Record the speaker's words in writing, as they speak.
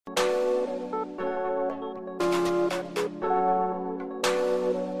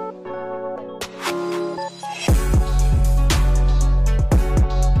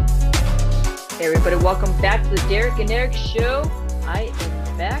welcome back to the Derek and Eric Show. I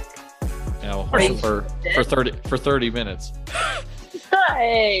am back. Yeah, for 30 minutes.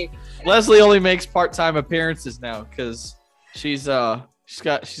 Hey, Leslie only makes part-time appearances now because she's got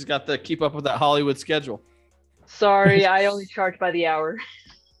to keep up with that Hollywood schedule. sorry, I only charge by the hour.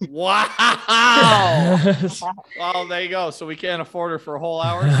 Wow! Well, there you go. So we can't afford her for a whole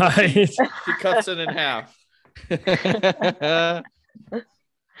hour. Right. She cuts it in half. Hey,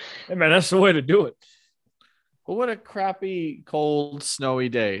 man, that's the way to do it. Well, what a crappy, cold, snowy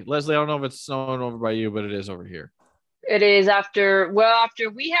day. Leslie, I don't know if it's snowing over by you, but it is over here. It is after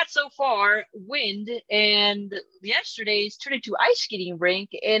we had so far wind, and yesterday's turned into ice skating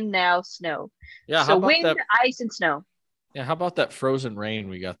rink, and now snow. Yeah. So wind, ice, and snow. Yeah. How about that frozen rain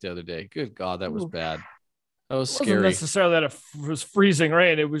we got the other day? Good God, that was bad. That was It wasn't scary. necessarily that it was freezing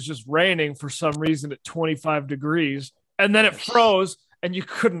rain. It was just raining for some reason at 25 degrees, and then it froze, and you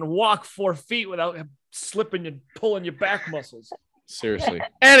couldn't walk 4 feet without slipping and pulling your back muscles. Seriously.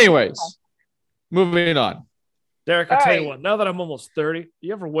 Anyways, moving on. Derek, I'll All tell right. you what, now that I'm almost 30,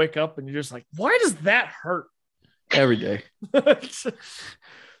 you ever wake up and you're just like, why does that hurt? Every day.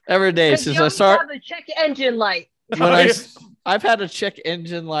 Every day since I Have started. the check engine light. I've had a check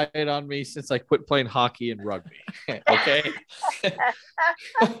engine light on me since I quit playing hockey and rugby. Okay.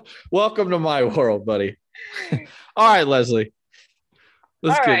 Welcome to my world, buddy. All right, Leslie.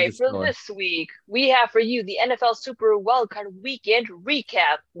 Let's All get right, this for going. this week, we have for you the NFL Super Wildcard Weekend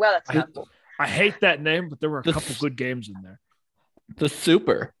recap. Well, that's not cool. I hate that name, but there were a The- couple good games in there. The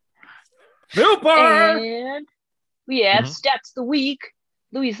super. Super! And we have Mhm. Stats of the Week,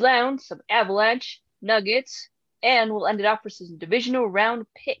 Louis Lounge, some Avalanche, Nuggets, and we'll end it off with some divisional round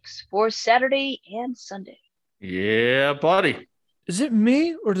picks for Saturday and Sunday. Yeah, buddy. Is it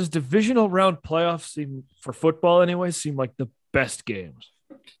me, or does divisional round playoffs seem, for football anyway, seem like the best games?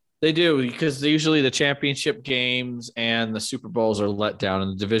 They do, because usually the championship games and the Super Bowls are let down,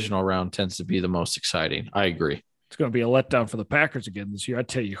 and the divisional round tends to be the most exciting. I agree. It's going to be a letdown for the Packers again this year. I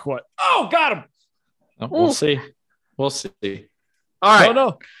tell you what. Oh, got him. Oh, we'll see. We'll see. All right.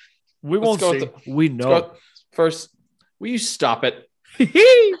 No. We Let's won't go see. with We Let's know. go. First, will you stop it?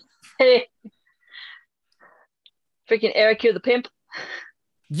 Freaking Eric here, the pimp.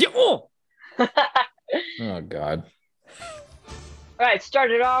 Yeah. Oh, God. All right,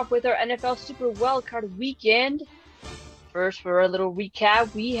 started off with our NFL Super Wildcard Weekend. First, for our little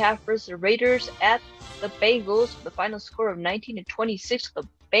recap, we have first the Raiders at the Bengals with a final score of 19-26. The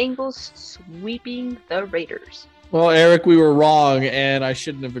Bengals sweeping the Raiders. Well, Eric, we were wrong, and I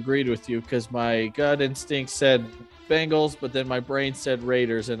shouldn't have agreed with you because my gut instinct said Bengals, but then my brain said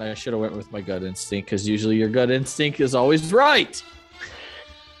Raiders, and I should have went with my gut instinct because usually your gut instinct is always right.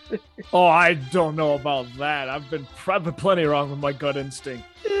 Oh, I don't know about that. I've been plenty wrong with my gut instinct.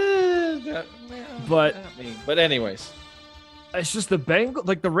 But anyways. it's just the Bengals.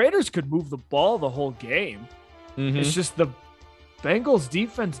 Like, the Raiders could move the ball the whole game. Mhm. It's just the Bengals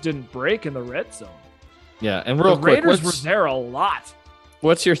defense didn't break in the red zone. Yeah, and real The quick, Raiders were there a lot.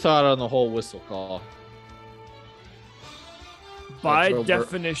 what's your thought on the whole whistle call? By Joe Bur-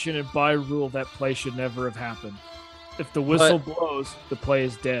 definition and by rule, that play should never have happened. If the whistle blows, the play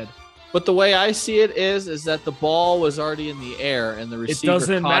is dead. But the way I see it is that the ball was already in the air and the receiver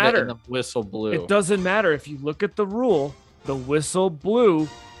doesn't caught it matter. and the whistle blew. It doesn't matter. If you look at the rule, the whistle blew,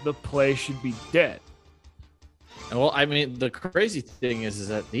 the play should be dead. And well, I mean, the crazy thing is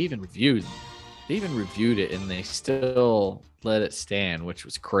that they even reviewed it and they still let it stand, which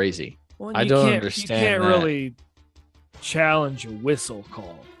was crazy. Well, I you don't can't- understand You can't that. really challenge a whistle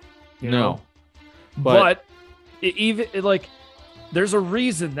call. You No. know? But- But there's a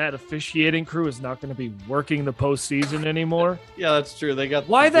reason that officiating crew is not going to be working the postseason anymore. Yeah, that's true. They got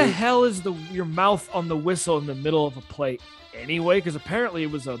Why the hell is your mouth on the whistle in the middle of a play anyway? Because apparently it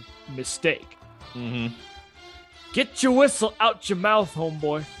was a mistake. Mm-hmm. Get your whistle out your mouth,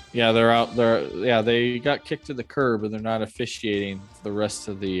 homeboy. Yeah, they're out there. Yeah, they got kicked to the curb and they're not officiating for the rest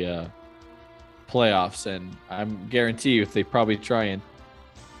of the playoffs. And I'm guarantee you, if they probably try and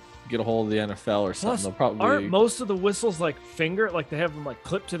get a hold of the NFL or something, Plus, they'll probably aren't most of the whistles like finger, like they have them like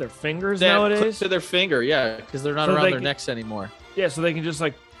clipped to their fingers they have nowadays? clipped to their finger. Yeah, because they're not So around they their can- necks anymore. Yeah, so they can just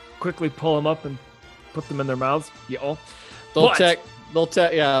like quickly pull them up and put them in their mouths. Yeah. They'll But- text.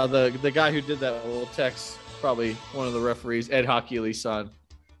 Yeah, the guy who did that will text probably one of the referees, Ed Hockey's son,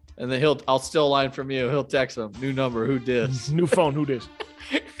 and then I'll steal a line from you. He'll text him, new number, who dis? New phone, who dis?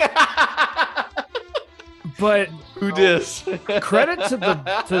 But Who dis? credit to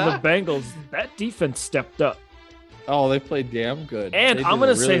the Bengals, that defense stepped up. Oh, they played damn good. And They I'm did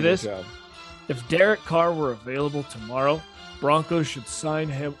a gonna say really good this. job. If Derek Carr were available tomorrow, Broncos should sign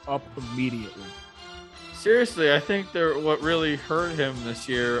him up immediately. Seriously, I think what really hurt him this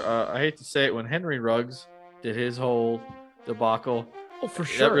year. I hate to say it, when Henry Ruggs did his whole debacle, Oh, for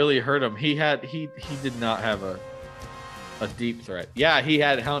sure. that really hurt him. He did not have a deep threat. Yeah, he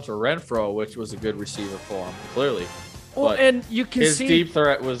had Hunter Renfrow, which was a good receiver for him, clearly. Well, But and you can his see deep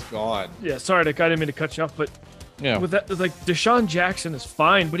threat was gone. Yeah, sorry, Nick, I didn't mean to cut you off, but Yeah. with that, like Deshaun Jackson is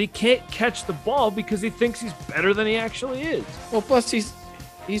fine, but he can't catch the ball because he thinks he's better than he actually is. Well, plus he's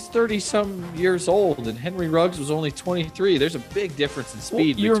 30-some years old, and Henry Ruggs was only 23. There's a big difference in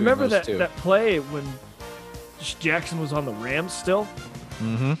speed. You between remember those two. that play when Jackson was on the Rams still?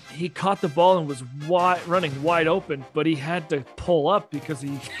 Mm-hmm. He caught the ball and was running wide open, but he had to pull up because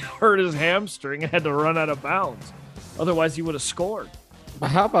he hurt his hamstring and had to run out of bounds. Otherwise, he would have scored.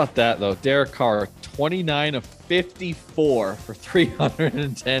 How about that, though? Derek Carr, 29 of 54 for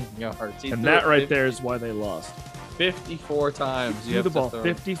 310 yards. And that right there is why they lost. 54 times. You threw the ball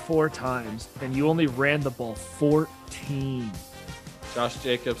 54 times, and you only ran the ball 14. Josh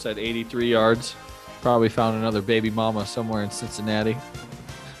Jacobs had 83 yards. Probably found another baby mama somewhere in Cincinnati.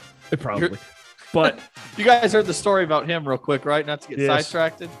 Probably. But you guys heard the story about him real quick, right? Not to get Yes.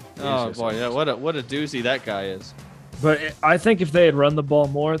 sidetracked. Oh, Yes, boy. Yeah, what a doozy that guy is. But I think if they had run the ball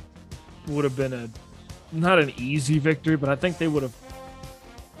more, it would have been not an easy victory, but I think they would have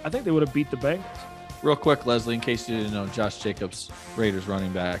beat the Bengals. Real quick, Leslie, in case you didn't know, Josh Jacobs, Raiders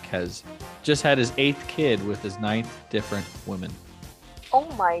running back, has just had his 8th kid with his 9th different women. Oh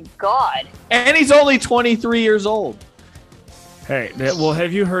my God. And he's only 23 years old. Hey, well,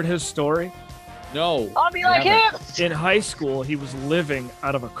 have you heard his story? No. I'll be like him. In high school, he was living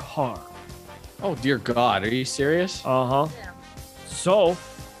out of a car. Oh, dear God. Are you serious? Uh-huh. Yeah. So,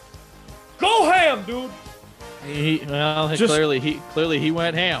 go ham, dude. Clearly he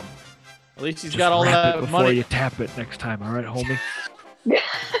went ham. At least he's Just got all wrap it that before money. you tap it next time, all right, homie?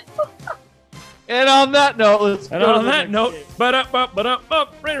 And on that note, let's And go to on the that next note,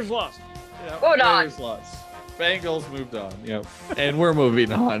 game. Raiders lost. Yeah, Moving on. Raiders lost. Bengals moved on. Yep. And we're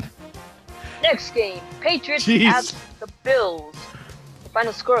moving on. Next game, Patriots Jeez. at the Bills. The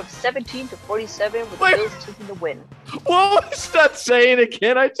final score of 17-47 with the Wait. Bills taking the win. What was that saying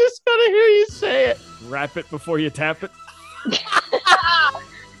again? I just gotta hear you say it. Wrap it before you tap it.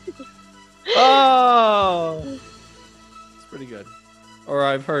 Oh, it's pretty good. Or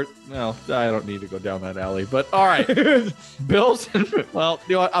I've heard. No, I don't need to go down that alley. But all right, Bills. Well,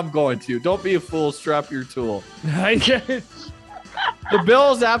 you know what? I'm going to. Don't be a fool. Strap your tool. The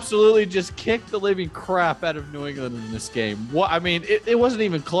Bills absolutely just kicked the living crap out of New England in this game. What? I mean, it wasn't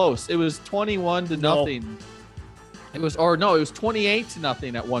even close. It was 21-0. It was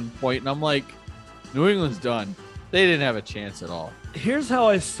 28-0 at one point, and I'm like, New England's done. They didn't have a chance at all. Here's how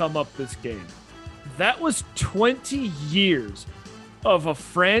I sum up this game. That was 20 years of a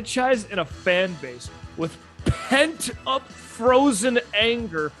franchise and a fan base with pent-up, frozen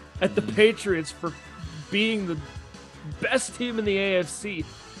anger at the Patriots for being the best team in the AFC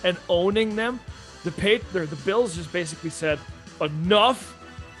and owning them. The Bills just basically said, enough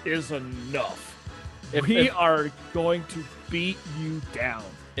is enough. We are going to beat you down.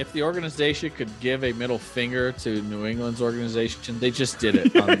 If the organization could give a middle finger to New England's organization, they just did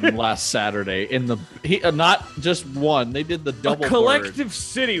it on last Saturday. Not just one, they did the double. A collective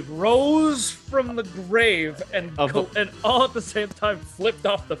city rose from the grave and all at the same time flipped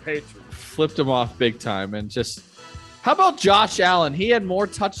off the Patriots. Flipped them off big time. And just, how about Josh Allen? He had more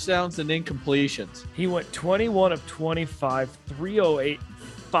touchdowns than incompletions. He went 21 of 25, 308,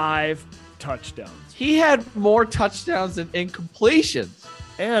 5 touchdowns. He had more touchdowns than incompletions.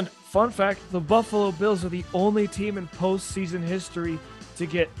 And fun fact, the Buffalo Bills are the only team in postseason history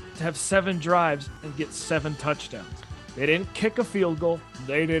to have 7 drives and get 7 touchdowns. They didn't kick a field goal.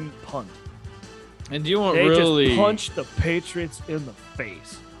 They didn't punt. And do you want They really just punched the Patriots in the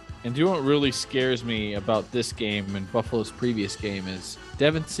face. And do you know what really scares me about this game and Buffalo's previous game is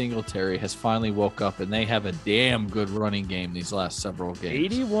Devin Singletary has finally woke up, and they have a damn good running game these last several games.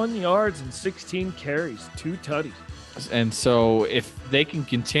 81 yards and 16 carries, 2 tutties. And so if they can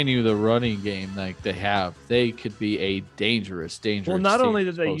continue the running game like they have, they could be a dangerous Well, not team only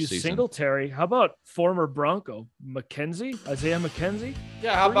did they use postseason. Singletary, how about former Bronco Isaiah McKenzie?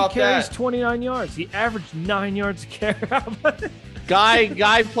 Yeah, how 3 about carries, that? 29 yards. He averaged 9 yards a carry.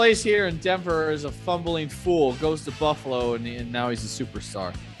 Guy plays here in Denver as a fumbling fool, goes to Buffalo, and now he's a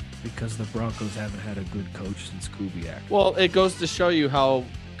superstar. Because the Broncos haven't had a good coach since Kubiak. Well, it goes to show you how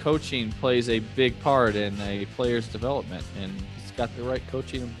coaching plays a big part in a player's development, and he's got the right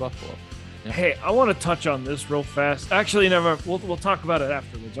coaching in Buffalo. Yeah. Hey, I want to touch on this real fast. Actually, never. We'll talk about it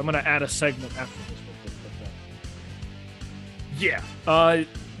afterwards. I'm going to add a segment after this. Yeah.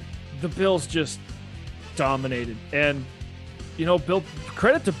 The Bills just dominated. And,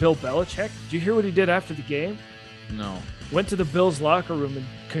 credit to Bill Belichick. Did you hear what he did after the game? No. Went to the Bills locker room and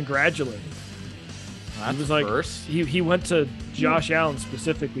congratulated. That's he was like, first. He went to Josh Allen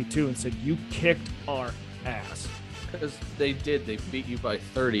specifically too and said, "You kicked our ass." Because they did. They beat you by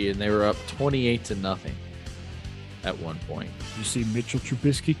 30, and they were up 28-0 at one point. You see, Mitchell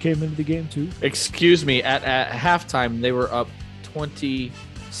Trubisky came into the game too. Excuse me. At halftime, they were up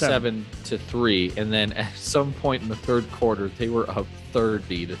 27-3, and then at some point in the third quarter, they were up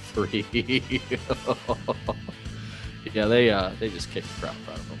 30-3. Yeah, they just kicked the crap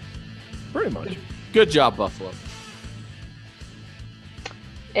out of them. Pretty much. Good job, Buffalo.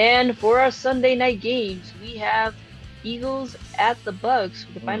 And for our Sunday night games, we have Eagles at the Bucks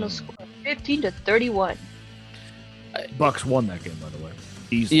with the final score of 15-31. Bucks won that game, by the way.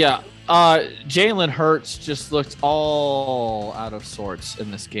 Easy. Yeah. Jalen Hurts just looked all out of sorts in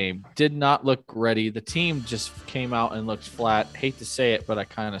this game. Did not look ready. The team just came out and looked flat. Hate to say it, but I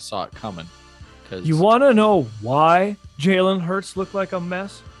kind of saw it coming. You want to know why Jalen Hurts looked like a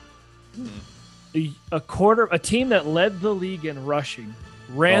mess? A team that led the league in rushing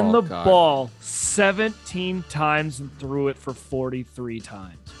ran the ball 17 times and threw it for 43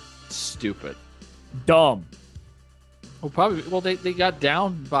 times. Stupid. Dumb. Well, they got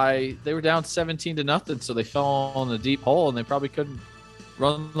down they were down 17-0, so they fell in a deep hole and they probably couldn't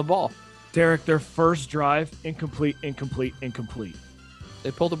run the ball. Derek, their first drive, incomplete. They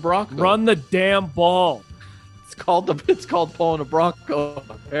pulled a Bronco. Run the damn ball. It's called pulling a Bronco,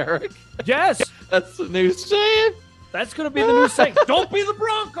 Eric. Yes. That's the new saying. That's going to be the new saying. Don't be the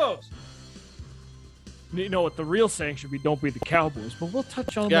Broncos. You know what the real saying should be? Don't be the Cowboys. But we'll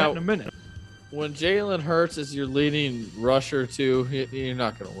touch on that in a minute. When Jalen Hurts is your leading rusher, too, you're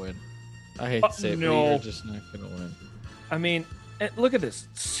not going to win. I hate to say it, but you're just not going to win. I mean, look at this.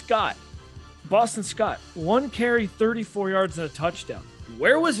 Boston Scott, 1 carry, 34 yards and a touchdown.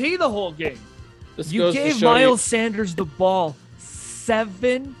 Where was he the whole game? You gave Miles Sanders the ball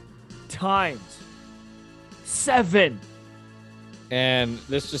 7 times. 7. And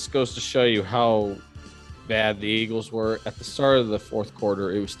this just goes to show you how bad the Eagles were. At the start of the fourth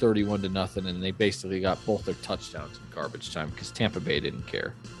quarter, it was 31-0, and they basically got both their touchdowns in garbage time because Tampa Bay didn't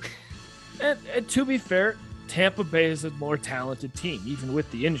care. And to be fair, Tampa Bay is a more talented team, even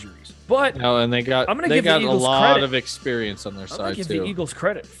with the injuries. But they got I'm going to give the Eagles a lot credit. of experience on their side, too. I'm going to give the Eagles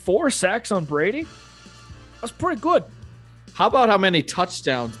credit. 4 sacks on Brady? That's pretty good. How about how many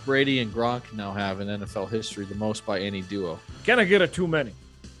touchdowns Brady and Gronk now have in NFL history, the most by any duo? Can I get too many?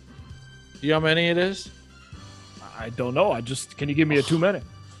 You know how many it is? I don't know. Can you give me a too many?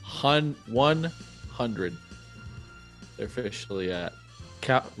 100. They're officially at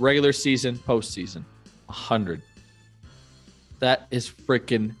regular season, postseason. 100. That is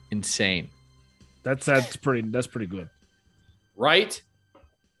freaking insane. That's pretty good. Right?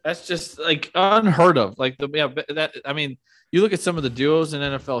 That's just like unheard of. You look at some of the duos in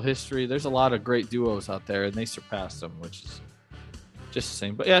NFL history, there's a lot of great duos out there, and they surpassed them, which is just the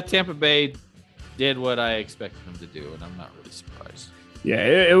same. But yeah, Tampa Bay did what I expected them to do, and I'm not really surprised. Yeah,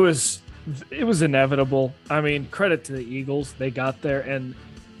 it was inevitable. I mean, credit to the Eagles. They got there, and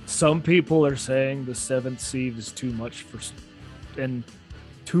some people are saying the 7th seed is too much and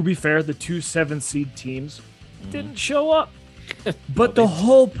to be fair, the 2 7th seed teams didn't show up. But the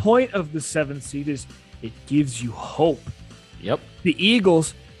whole point of the 7th seed is it gives you hope. Yep. The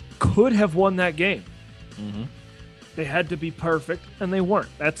Eagles could have won that game. Mm-hmm. They had to be perfect, and they weren't.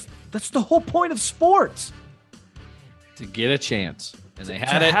 That's the whole point of sports. To get a chance. And they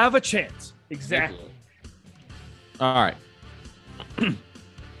had to have a chance. Exactly. All right.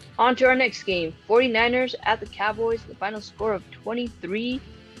 On to our next game. 49ers at the Cowboys. The final score of 23-17.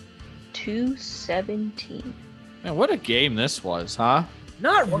 Man, what a game this was, huh?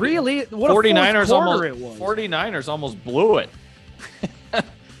 Not really. What 49ers a quarter it was. 49ers almost blew it.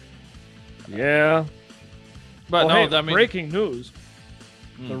 Yeah. But breaking news.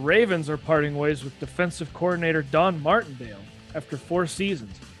 The Ravens are parting ways with defensive coordinator Don Martindale after 4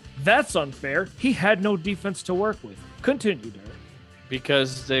 seasons. That's unfair. He had no defense to work with. Continue, Derek.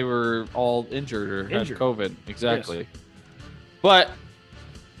 Because they were all injured or had COVID. Exactly. Yes. But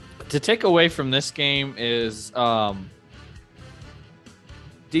to take away from this game is Deebo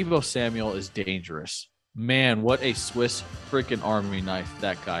Samuel is dangerous. Man, what a Swiss freaking Army knife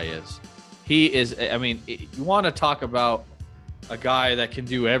that guy is. He is, I mean, you want to talk about a guy that can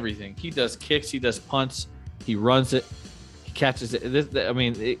do everything. He does kicks, he does punts, he runs it, he catches it.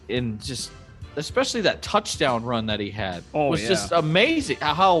 And just especially that touchdown run that he had was just amazing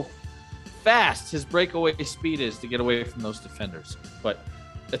how fast his breakaway speed is to get away from those defenders. But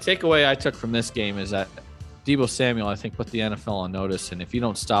the takeaway I took from this game is that Deebo Samuel, I think, put the NFL on notice, and if you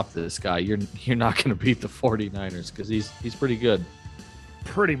don't stop this guy, you're not going to beat the 49ers because he's pretty good.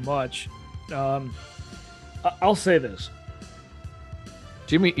 Pretty much. I'll say this.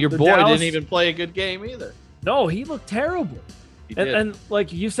 Jimmy, your boy didn't even play a good game either. No, he looked terrible. And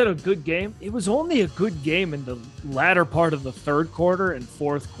like you said, a good game. It was only a good game in the latter part of the third quarter and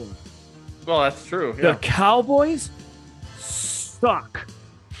fourth quarter. Well, that's true. The Cowboys suck.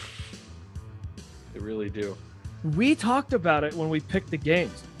 They really do. We talked about it when we picked the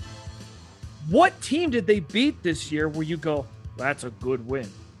games. What team did they beat this year where you go, that's a good win?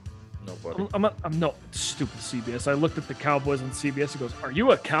 Nobody. I'm no stupid CBS. I looked at the Cowboys on CBS. He goes, are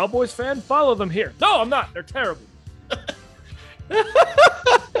you a Cowboys fan? Follow them here. No, I'm not. They're terrible.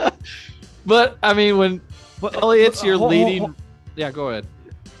 But, I mean, when Elliott's your leading... Yeah, go ahead.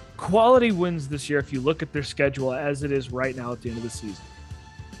 Quality wins this year if you look at their schedule as it is right now at the end of the season.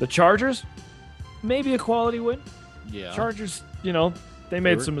 The Chargers, maybe a quality win. Yeah. Chargers, they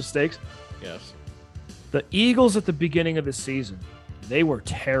made some mistakes. Yes. The Eagles at the beginning of the season, they were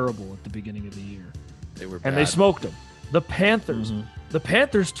terrible at the beginning of the year. They were bad. And they smoked them. The Panthers. Mhm. The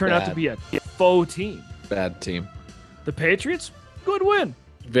Panthers turned out to be a faux team. Bad team. The Patriots, good win.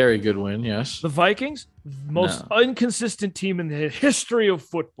 Very good win, yes. The Vikings, most inconsistent team in the history of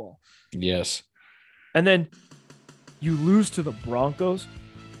football. Yes. And then you lose to the Broncos.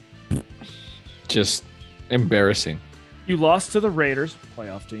 Just embarrassing. You lost to the Raiders,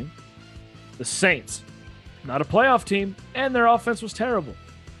 playoff team. The Saints, not a playoff team, and their offense was terrible.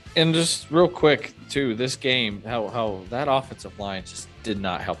 And just real quick, too, this game, how that offensive line just did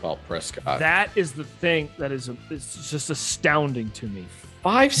not help out Prescott. That is the thing that it's just astounding to me.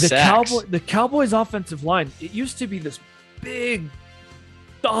 5 sacks. The Cowboys' offensive line, it used to be this big,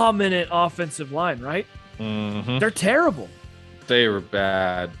 dominant offensive line, right? Mm-hmm. They're terrible. They were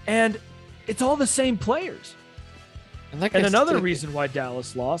bad. And it's all the same players. And another reason why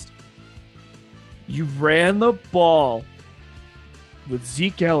Dallas lost, you ran the ball with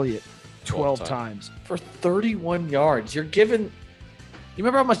Zeke Elliott 12 times. For 31 yards. You're giving... You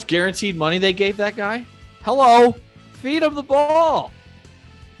remember how much guaranteed money they gave that guy? Hello. Feed him the ball.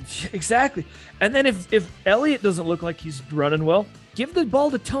 Exactly. And then if Elliott doesn't look like he's running well, give the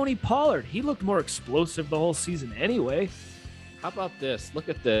ball to Tony Pollard. He looked more explosive the whole season anyway. How about this? Look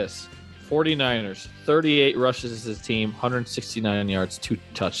at this. 49ers, 38 rushes as a team, 169 yards, 2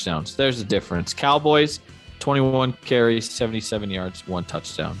 touchdowns. There's the difference. Cowboys, 21 carries, 77 yards, 1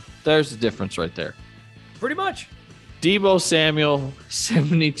 touchdown. There's the difference right there. Pretty much. Deebo Samuel,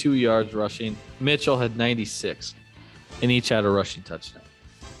 72 yards rushing. Mitchell had 96, and each had a rushing touchdown.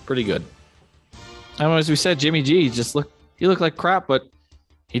 Pretty good. And as we said, Jimmy G he looked like crap, but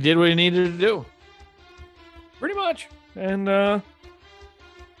he did what he needed to do. Pretty much. And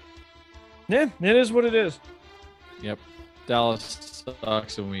yeah, it is what it is. Yep. Dallas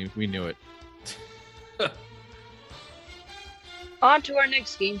sucks, and we knew it. On to our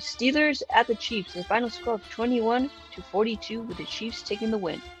next game, Steelers at the Chiefs. The final score of 21-42 with the Chiefs taking the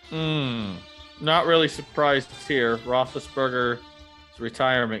win. Not really surprised here. Roethlisberger's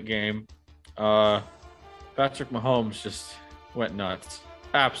retirement game. Patrick Mahomes just went nuts.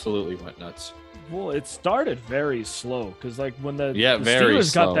 Absolutely went nuts. Well, it started very slow because, like, when the very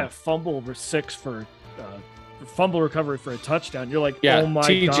Steelers slow. got that fumble fumble recovery for a touchdown, you're like, Yeah, oh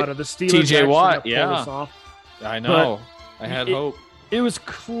my God, are the Steelers TJ actually Watt, gonna pull this off? I know. I had hope. It was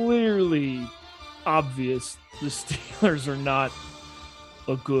clearly obvious the Steelers are not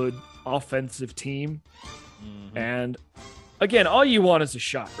a good offensive team. Mm-hmm. And again, all you want is a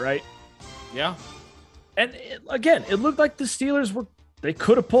shot, right? Yeah. And it looked like the Steelers they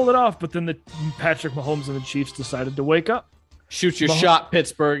could have pulled it off, but then the Patrick Mahomes and the Chiefs decided to wake up. Shoot your shot,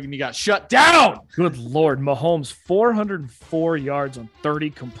 Pittsburgh, and you got shut down. Good Lord. Mahomes, 404 yards on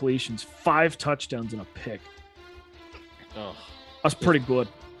 30 completions, 5 touchdowns and a pick. Oh, That's pretty good.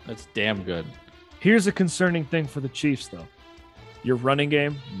 That's damn good. Here's a concerning thing for the Chiefs, though. Your running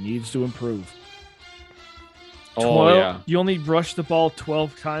game needs to improve. You only rushed the ball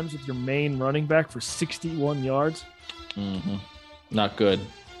 12 times with your main running back for 61 yards. Mm-hmm. Not good.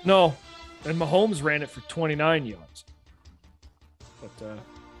 No. And Mahomes ran it for 29 yards. But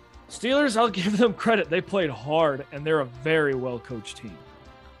Steelers, I'll give them credit. They played hard, and they're a very well-coached team.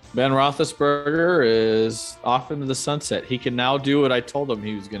 Ben Roethlisberger is off into the sunset. He can now do what I told him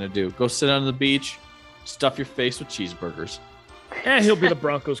he was going to do. Go sit on the beach, stuff your face with cheeseburgers. And he'll be the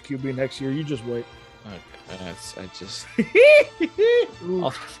Broncos QB next year. You just wait. I'm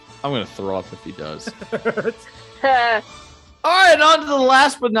going to throw up if he does. All right, on to the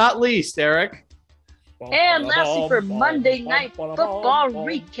last but not least, Eric. And lastly, for Monday Night Football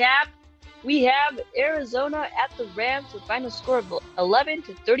recap, we have Arizona at the Rams with a final score of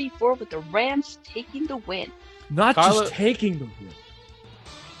 11-34, with the Rams taking the win. Not just taking the win.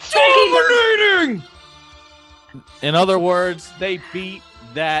 Dominating! In other words, they beat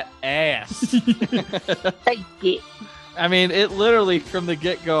that ass. I mean, it literally from the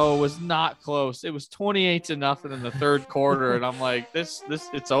get-go was not close. It was 28-0 in the third quarter, and I'm like, this,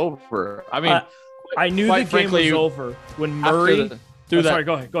 it's over. I mean, I knew the game was over when Murray threw that. Sorry,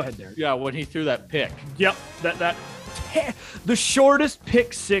 go ahead, Derek. Yeah, when he threw that pick. Yep, that the shortest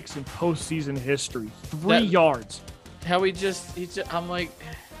pick six in postseason history, 3 yards. How he just, I'm like,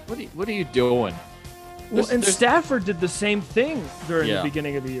 what are you doing? Well, and Stafford did the same thing during the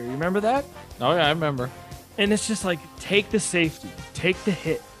beginning of the year. You remember that? Oh yeah, I remember. And it's just like, take the safety, take the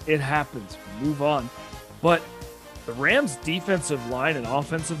hit. It happens. Move on. But the Rams' defensive line and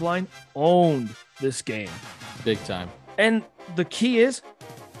offensive line owned this game. Big time. And the key is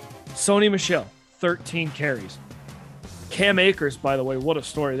Sony Michel, 13 carries. Cam Akers, by the way, what a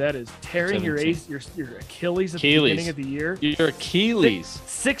story that is. Tearing your Achilles at the beginning of the year. Your Achilles.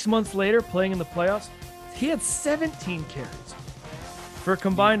 6 months later, playing in the playoffs, he had 17 carries for a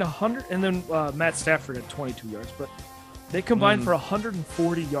combined 100. And then Matt Stafford had 22 yards, but they combined for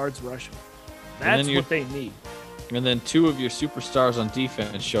 140 yards rushing. That's what they need. And then 2 of your superstars on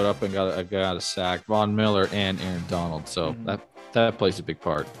defense showed up and got a sack, Von Miller and Aaron Donald. So that plays a big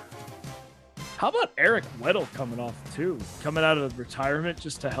part. How about Eric Weddle coming out of retirement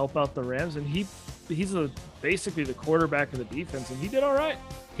just to help out the Rams? And he's basically the quarterback of the defense, and he did all right.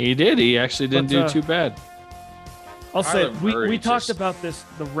 He did. He actually didn't do too bad. I'll say we talked about this.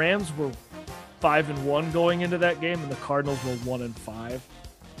 The Rams were 5-1 going into that game, and the Cardinals were 1-5.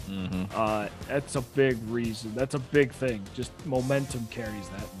 That's a big reason. That's a big thing. Just momentum carries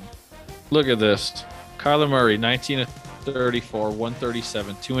that. Look at this. Kyler Murray, 19-34,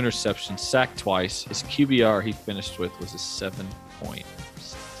 137, 2 interceptions, sacked twice. His QBR he finished with was a 7.6.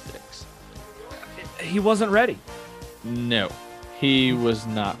 He wasn't ready. No, he was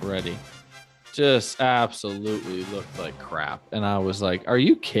not ready. Just absolutely looked like crap. And I was like, are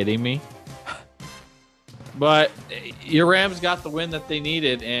you kidding me? But your Rams got the win that they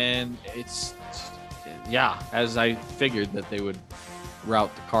needed, and as I figured that they would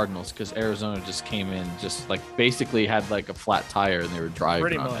rout the Cardinals, because Arizona just came in, just like basically had like a flat tire, and they were driving.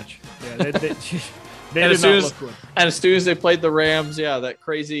 Pretty much. Yeah, they did not look good. And as soon as they played the Rams, that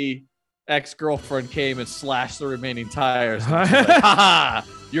crazy ex-girlfriend came and slashed the remaining tires. Like, ha!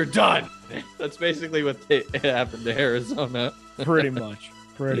 You're done. That's basically what happened to Arizona. Pretty much.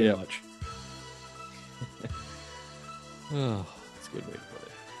 Pretty much. Oh, that's a good way to put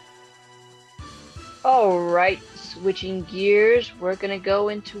it. All right, switching gears, we're going to go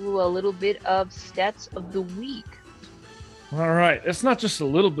into a little bit of stats of the week. All right, it's not just a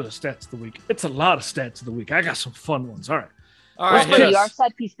little bit of stats of the week. It's a lot of stats of the week. I got some fun ones. All right. Our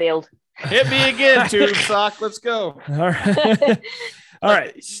side piece failed. Hit me again, Tube Sock. Let's go. All right. All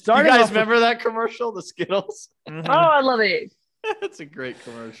right. You guys remember that commercial, the Skittles? Oh, I love it. That's a great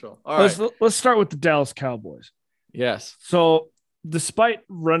commercial. All right. Let's start with the Dallas Cowboys. Yes. So despite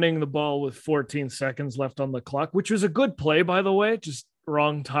running the ball with 14 seconds left on the clock, which was a good play, by the way, just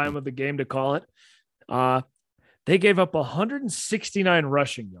wrong time of the game to call it, they gave up 169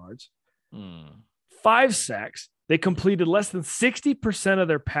 rushing yards, 5 sacks. They completed less than 60% of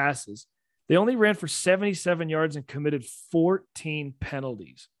their passes. They only ran for 77 yards and committed 14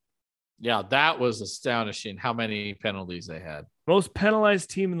 penalties. Yeah, that was astonishing how many penalties they had. Most penalized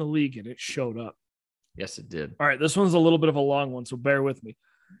team in the league, and it showed up. Yes, it did. All right, this one's a little bit of a long one, so bear with me.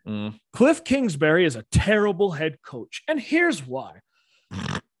 Cliff Kingsbury is a terrible head coach, and here's why.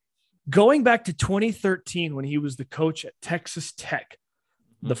 Going back to 2013 when he was the coach at Texas Tech,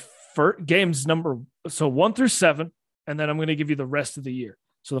 the first games 1 through 7, and then I'm going to give you the rest of the year.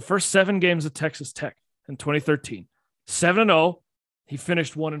 So the first 7 games of Texas Tech in 2013, 7-0, he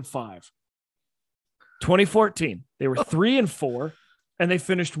finished 1-5. 2014, they were 3-4, and they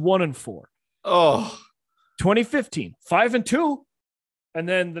finished 1-4. Oh, 2015, 5-2, and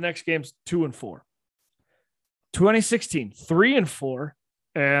then the next game's 2-4. 2016, 3-4,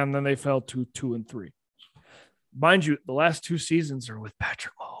 and then they fell to 2-3. Mind you, the last 2 seasons are with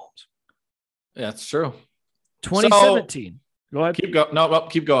Patrick Mahomes. Yeah, that's true. 2017, go ahead.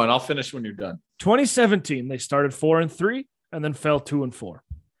 Keep going. I'll finish when you're done. 2017, they started 4-3 and then fell 2-4.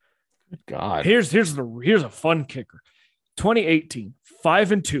 Good God. Here's a fun kicker. 2018,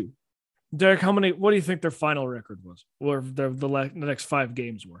 5-2. Derek, what do you think their final record was? Or the next 5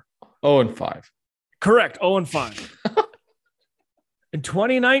 games were? 0-5. Correct, 0-5. In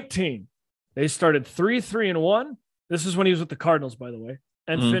 2019, They started 3-3-1. This is when he was with the Cardinals, by the way,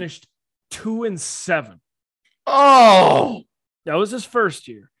 and finished 2-7. Oh, that was his first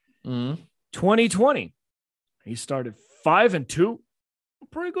year. 2020, he started 5-2.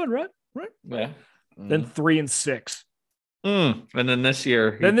 Pretty good, right? Yeah. Then 3-6. And then this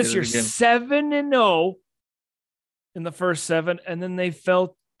year, 7-0 in the first 7, and then they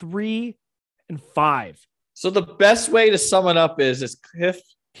fell 3-5. So the best way to sum it up is Cliff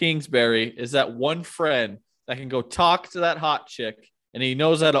Kingsbury is that one friend that can go talk to that hot chick, and he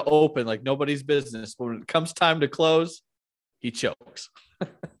knows how to open like nobody's business. But when it comes time to close, he chokes.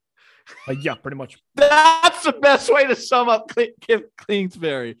 Yeah, pretty much. That's the best way to sum up Cliff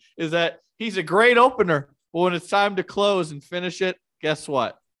Kingsbury is that he's a great opener. But when it's time to close and finish it, guess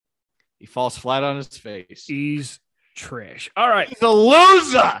what? He falls flat on his face. He's trash. All right. He's a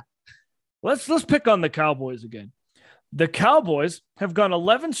loser. Let's pick on the Cowboys again. The Cowboys have gone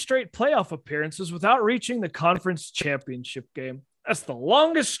 11 straight playoff appearances without reaching the conference championship game. That's the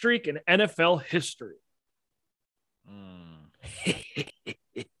longest streak in NFL history.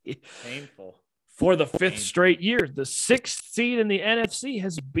 Painful. For the 5th straight year, the 6th seed in the NFC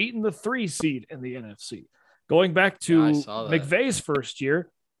has beaten the 3 seed in the NFC. Going back to McVay's first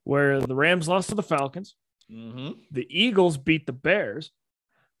year, where the Rams lost to the Falcons, the Eagles beat the Bears,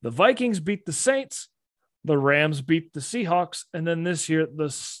 the Vikings beat the Saints, the Rams beat the Seahawks, and then this year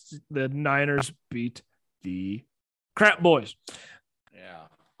the Niners beat the Crap Boys. Yeah,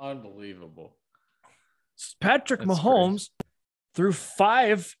 unbelievable. Patrick Mahomes threw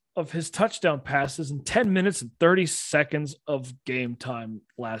 5 of his touchdown passes in 10 minutes and 30 seconds of game time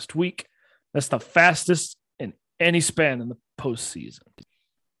last week. That's the fastest in any span in the postseason.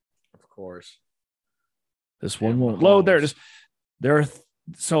 Of course. This one won't load. There it is.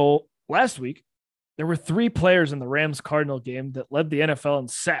 So last week, there were 3 players in the Rams-Cardinal game that led the NFL in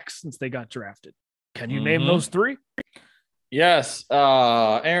sacks since they got drafted. Can you name those 3? Yes.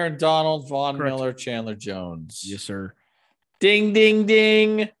 Aaron Donald, Von Miller, Chandler Jones. Yes, sir. Ding, ding,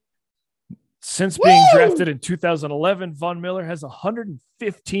 ding. Since being drafted in 2011, Von Miller has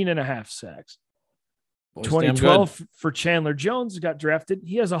 115.5 sacks. 2012 for Chandler Jones got drafted.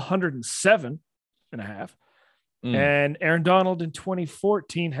 He has 107.5. And Aaron Donald in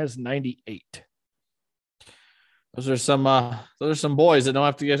 2014 has 98. Those are some boys that don't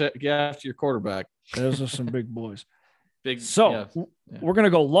have to get after your quarterback. Those are some big boys. We're going to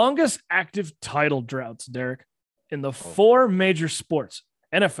go longest active title droughts, Derek, in the 4 major sports: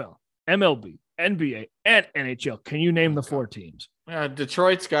 NFL, MLB, NBA, and NHL. Can you name the 4 teams?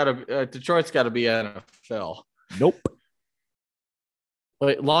 Detroit's got to be NFL. Nope.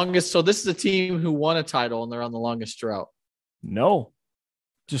 Wait, longest. So this is a team who won a title and they're on the longest drought. No,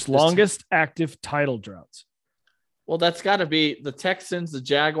 just longest active title droughts. Well, that's got to be the Texans, the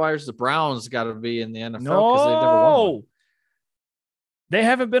Jaguars, the Browns. Got to be in the NFL because they've never won one. They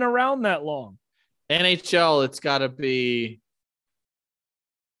haven't been around that long. NHL, it's got to be.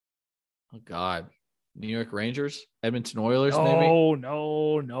 Oh God, New York Rangers, Edmonton Oilers, maybe.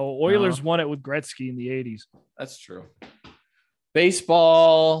 No. Oilers won it with Gretzky in the 80s. That's true.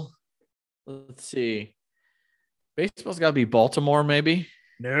 Baseball. Let's see. Baseball's got to be Baltimore, maybe.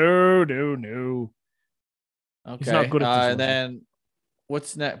 No. Okay. He's not good at this and then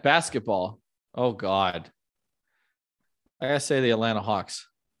what's next? Basketball. Oh God. I gotta say the Atlanta Hawks.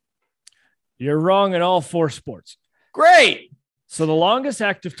 You're wrong in all 4 sports. Great. So the longest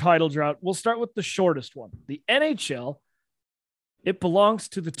active title drought, we'll start with the shortest one. The NHL, it belongs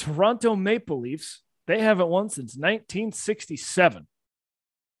to the Toronto Maple Leafs. They haven't won since 1967.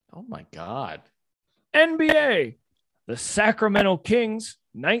 Oh my God. NBA, the Sacramento Kings,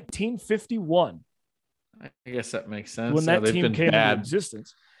 1951. I guess that makes sense. When that team came into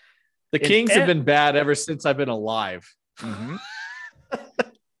existence. The Kings have been bad ever since I've been alive.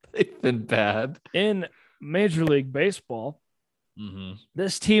 They've been bad. In Major League Baseball,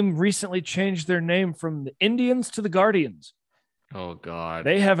 this team recently changed their name from the Indians to the Guardians. Oh, God.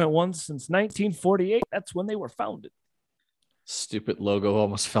 They haven't won since 1948. That's when they were founded. Stupid logo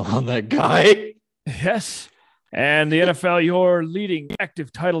almost fell on that guy. Yes. And the NFL, your leading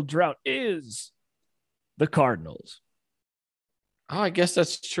active title drought is the Cardinals. Oh, I guess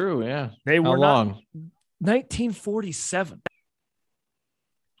that's true. Yeah. They were How long? 1947.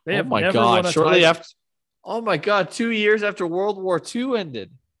 They have my never God. won a Shortly title. after. Oh my God. 2 years after World War II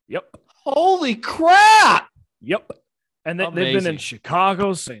ended. Yep. Holy crap. Yep. And they've been in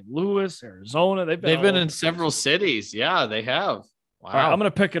Chicago, St. Louis, Arizona. They've been in several cities. Yeah, they have. Wow. All right, I'm going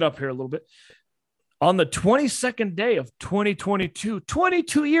to pick it up here a little bit. On the 22nd day of 2022,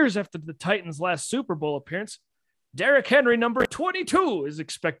 22 years after the Titans' last Super Bowl appearance, Derrick Henry, number 22, is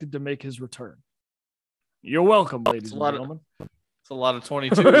expected to make his return. You're welcome, ladies and gentlemen. It's a lot of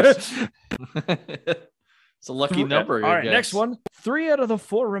 22s. It's a lucky number. All right, next one. 3 out of the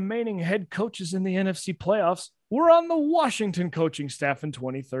 4 remaining head coaches in the NFC playoffs were on the Washington coaching staff in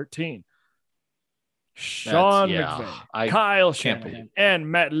 2013. Sean McVay, Kyle Shanahan,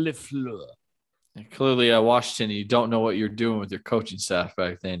 and Matt LaFleur. Clearly, Washington, you don't know what you're doing with your coaching staff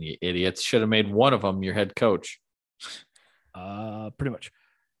back then, you idiots. Should have made one of them your head coach. Pretty much.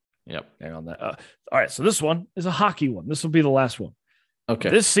 Yep. Hang on that. All right, so this one is a hockey one. This will be the last one. Okay.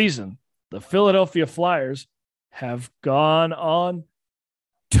 This season, the Philadelphia Flyers have gone on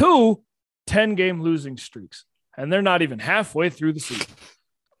 2 10-game losing streaks, and they're not even halfway through the season.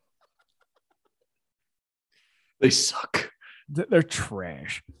 They suck. They're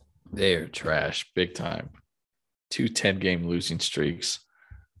trash. They're trash, big time. 2 10-game losing streaks.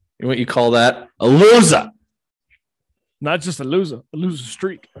 You know what you call that? A loser. Not just a loser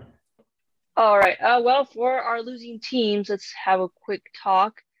streak. All right. Well, for our losing teams, let's have a quick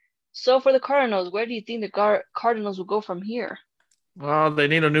talk. So for the Cardinals, where do you think the Cardinals will go from here? Well, they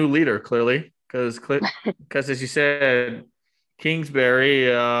need a new leader, clearly, because as you said, Kingsbury,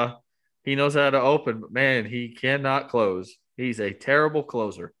 he knows how to open, but man, he cannot close. He's a terrible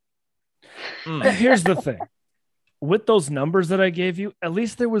closer. Here's the thing. With those numbers that I gave you, at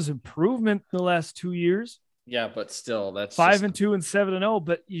least there was improvement in the last 2 years. Yeah, but still, that's 5-2 and 7-0.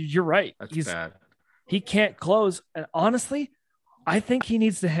 But you're right. That's bad. He can't close. And honestly, I think he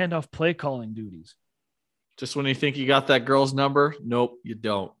needs to hand off play calling duties. Just when you think you got that girl's number, nope, you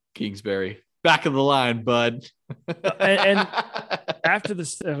don't. Kingsbury, back of the line, bud. and after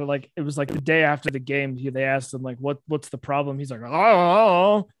this, it was like the day after the game, they asked him what's the problem? He's like,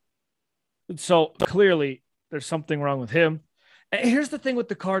 oh. So clearly, there's something wrong with him. And here's the thing with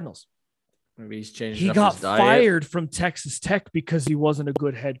the Cardinals. Maybe he's changed. He got fired from Texas Tech because he wasn't a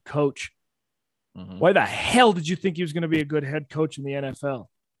good head coach. Mm-hmm. Why the hell did you think he was going to be a good head coach in the NFL?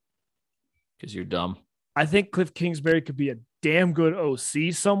 Because you're dumb. I think Cliff Kingsbury could be a damn good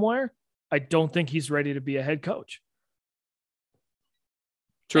OC somewhere. I don't think he's ready to be a head coach.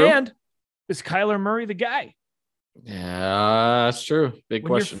 True. And is Kyler Murray the guy? Yeah, that's true. Big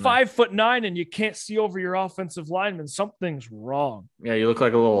question. You're 5'9" and you can't see over your offensive lineman, something's wrong. Yeah, you look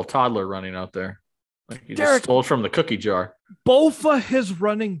like a little toddler running out there. Like you just stole from the cookie jar. Both of his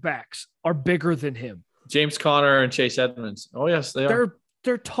running backs are bigger than him. James Conner and Chase Edmonds. Oh, yes, they are.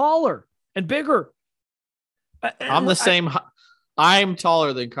 They're taller and bigger. I'm the same. I'm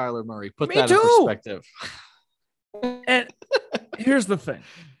taller than Kyler Murray. Put that in perspective. And here's the thing.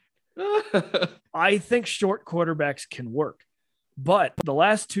 I think short quarterbacks can work. But the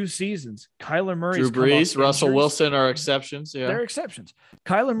last 2 seasons, Kyler Murray's Drew Brees, Russell Wilson are exceptions. Yeah, they're exceptions.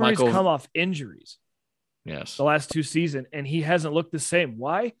 Kyler Murray's come off injuries. Yes. The last 2 seasons, and he hasn't looked the same.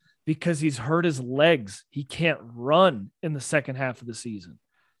 Why? Because he's hurt his legs. He can't run in the second half of the season.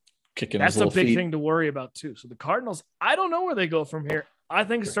 That's a big thing to worry about, too. So the Cardinals, I don't know where they go from here. I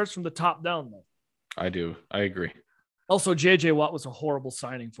think it starts from the top down, though. I do. I agree. Also, J.J. Watt was a horrible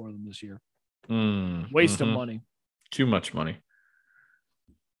signing for them this year. Waste of money. Too much money.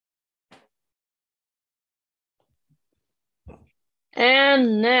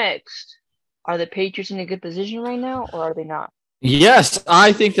 And next, are the Patriots in a good position right now, or are they not? Yes,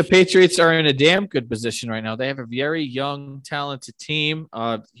 I think the Patriots are in a damn good position right now. They have a very young, talented team.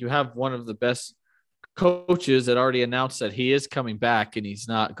 You have one of the best coaches that already announced that he is coming back and he's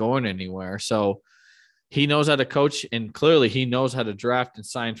not going anywhere. So he knows how to coach, and clearly he knows how to draft and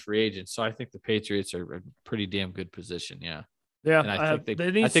sign free agents. So I think the Patriots are in a pretty damn good position. Yeah. Yeah. And I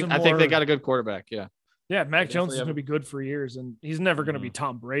think they got a good quarterback. Yeah. Yeah, Mac Jones is going to be good for years, and he's never going to be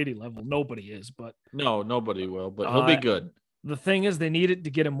Tom Brady level. Nobody is, but no, nobody will, but he'll be good. The thing is, they needed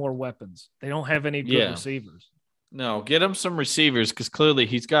to get him more weapons. They don't have any good receivers. No, get him some receivers because clearly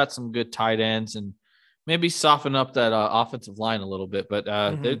he's got some good tight ends, and maybe soften up that offensive line a little bit. But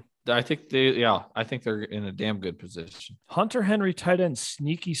I think they're in a damn good position. Hunter Henry, tight end,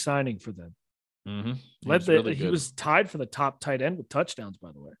 sneaky signing for them. Mm-hmm. He was tied for the top tight end with touchdowns,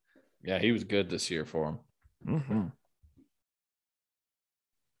 by the way. Yeah, he was good this year for him. Mm-hmm.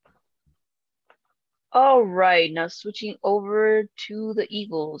 All right, now switching over to the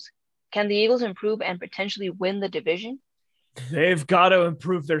Eagles. Can the Eagles improve and potentially win the division? They've got to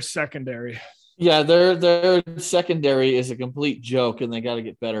improve their secondary. Yeah, their secondary is a complete joke, and they got to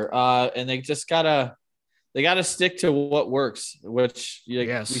get better. And they just gotta stick to what works, which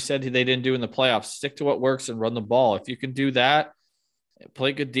we said they didn't do in the playoffs. Stick to what works and run the ball. If you can do that,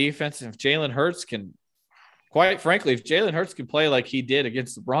 play good defense, and if Jalen Hurts can quite frankly, if Jalen Hurts can play like he did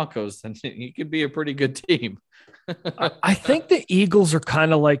against the Broncos, then he could be a pretty good team. I think the Eagles are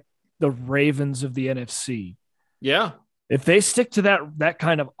kind of like the Ravens of the NFC. Yeah. If they stick to that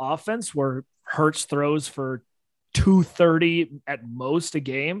kind of offense where Hurts throws for 230 at most a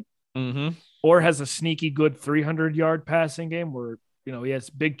game, or has a sneaky good 300-yard passing game where he has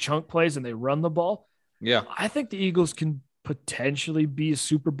big chunk plays and they run the ball. Yeah, I think the Eagles can potentially be a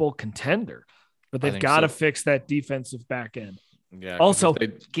Super Bowl contender, but they've got to fix that defensive back end. Yeah. Also,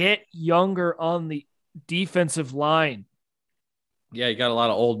 get younger on the defensive line. Yeah, you got a lot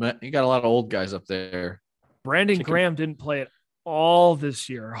of old men. You got a lot of old guys up there. Brandon Graham didn't play at all this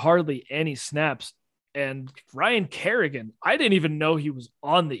year, hardly any snaps. And Ryan Kerrigan, I didn't even know he was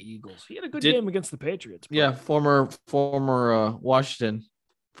on the Eagles. He had a good game against the Patriots. Yeah, former Washington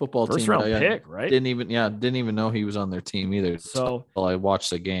football first team. First round pick, right? Didn't even know he was on their team either. So I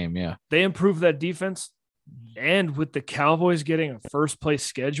watched the game. Yeah, they improved that defense, and with the Cowboys getting a first place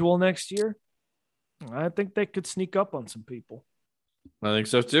schedule next year, I think they could sneak up on some people. I think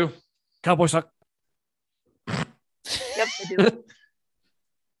so too. Cowboys suck. Yep, they do.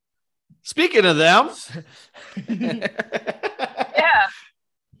 Speaking of them, yeah,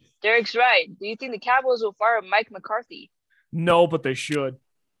 Derek's right. Do you think the Cowboys will fire Mike McCarthy? No, but they should.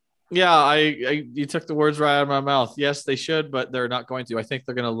 Yeah, you took the words right out of my mouth. Yes, they should, but they're not going to. I think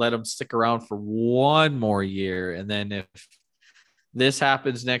they're going to let him stick around for one more year, and then if this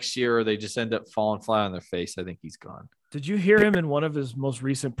happens next year, or they just end up falling flat on their face, I think he's gone. Did you hear him in one of his most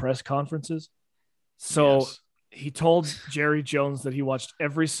recent press conferences? So. Yes. He told Jerry Jones that he watched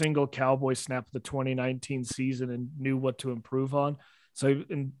every single Cowboy snap of the 2019 season and knew what to improve on.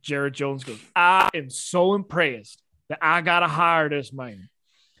 And Jerry Jones goes, I am so impressed that I got to hire this man.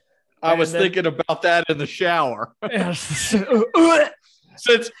 I was thinking about that in the shower.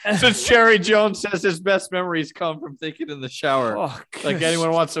 Since Jerry Jones says his best memories come from thinking in the shower. Oh, like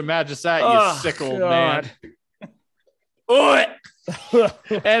anyone wants to imagine that, you sick old man.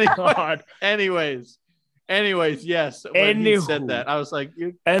 Anyways, yes. When he said that, I was like,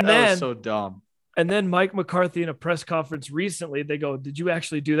 that was so dumb. And then Mike McCarthy in a press conference recently, they go, did you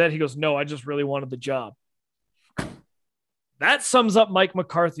actually do that? He goes, no, I just really wanted the job. That sums up Mike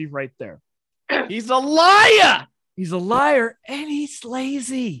McCarthy right there. He's a liar. He's a liar and he's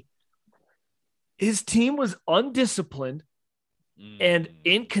lazy. His team was undisciplined and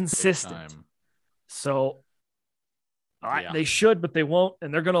inconsistent. So they should, but they won't.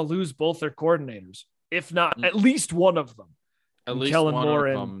 And they're going to lose both their coordinators. If not, at least one of them. At least Kellen one Moore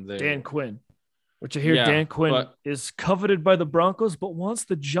of and them, Dan Quinn. Which I hear Dan Quinn is coveted by the Broncos, but wants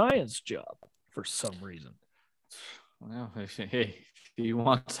the Giants job for some reason. Well, hey, if he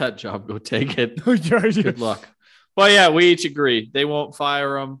wants that job, go take it. Yeah. Good luck. But yeah, we each agree. They won't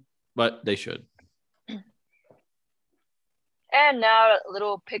fire him, but they should. And now a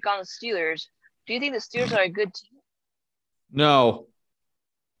little pick on the Steelers. Do you think the Steelers are a good team? No.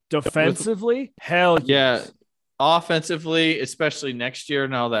 Defensively? Hell yes. Yeah. Offensively, especially next year,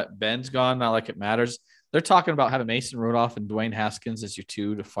 now that Ben's gone, not like it matters. They're talking about having Mason Rudolph and Dwayne Haskins as your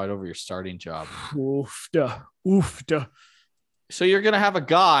two to fight over your starting job. Oofda. So you're going to have a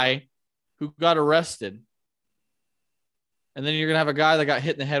guy who got arrested, and then you're going to have a guy that got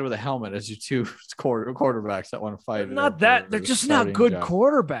hit in the head with a helmet as your two quarterbacks that want to fight. Not that. They're just not good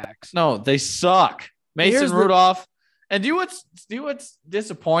quarterbacks. No, they suck. Mason Rudolph. And do you what's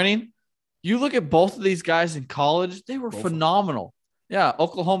disappointing? You look at both of these guys in college, they were phenomenal. Yeah,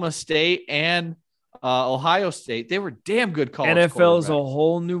 Oklahoma State and Ohio State, they were damn good college NFL is a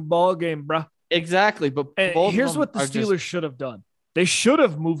whole new ball game, bro. Exactly, but here's what the Steelers should have done. They should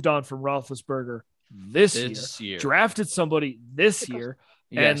have moved on from Roethlisberger this year, drafted somebody this year,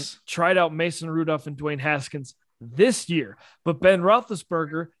 and tried out Mason Rudolph and Dwayne Haskins this year. But Ben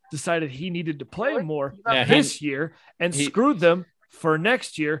Roethlisberger decided he needed to play more this year and screwed them for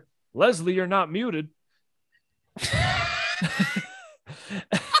next year. Leslie, you're not muted.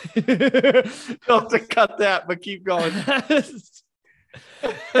 You'll have to cut that, but keep going.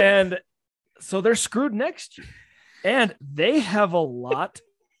 And so they're screwed next year. And they have a lot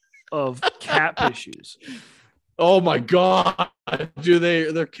of cap issues. Oh my God.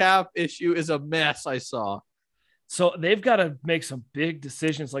 Their cap issue is a mess, I saw. So they've got to make some big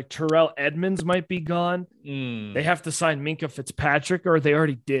decisions. Like Terrell Edmonds might be gone. They have to sign Minkah Fitzpatrick, or they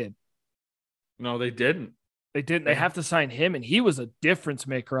already did. No, they didn't. They didn't. They have to sign him, and he was a difference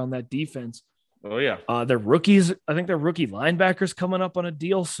maker on that defense. Oh, yeah. Their rookies, I think their rookie linebackers coming up on a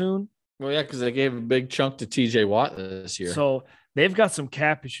deal soon. Well, yeah, because they gave a big chunk to TJ Watt this year. So they've got some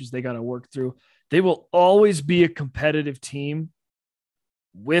cap issues they got to work through. They will always be a competitive team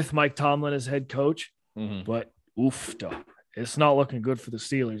with Mike Tomlin as head coach. But oof, it's not looking good for the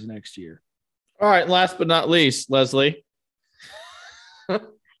Steelers next year. All right, last but not least, Leslie.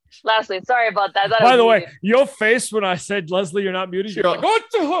 Lastly, sorry about that. By the way, your face when I said, Leslie, you're not muted, you're like, what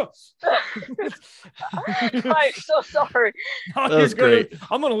the I'm so sorry. No, That was great.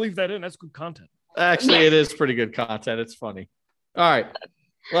 I'm going to leave that in. That's good content. Actually, it is pretty good content. It's funny. All right,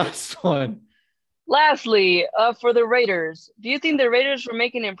 last one. Lastly, for the Raiders, do you think the Raiders will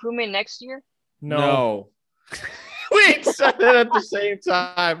make an improvement next year? No. We said it at the same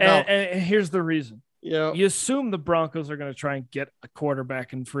time. No. And here's the reason. Yeah. You assume the Broncos are going to try and get a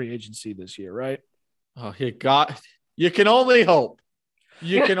quarterback in free agency this year, right? Oh, you can only hope.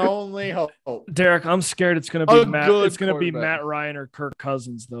 You can only hope. Derek, I'm scared it's going to be Matt. It's going to be quarterback. Matt Ryan or Kirk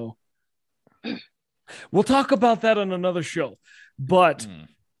Cousins, though. We'll talk about that on another show. But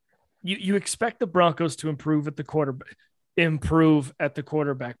you expect the Broncos to improve at the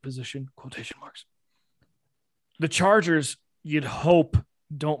quarterback position, quotation marks. The Chargers, you'd hope,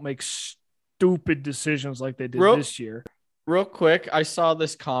 don't make stupid decisions like they did this year. Real quick, I saw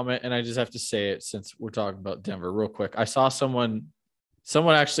this comment, and I just have to say it since we're talking about Denver. Real quick, I saw someone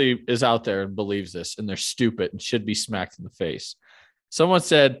actually is out there and believes this, and they're stupid and should be smacked in the face. Someone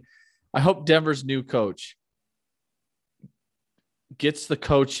said, I hope Denver's new coach gets the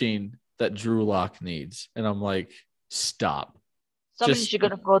coaching that Drew Lock needs. And I'm like, stop. Somebody's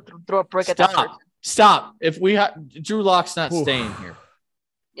going to go throw a brick at that person. Stop. If we Drew Lock's not staying here.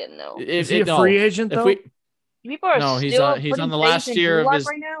 Yeah, no. Is he a free agent, though? People are he's on the last year of his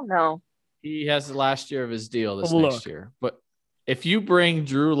right now. No, he has the last year of his deal next year. But if you bring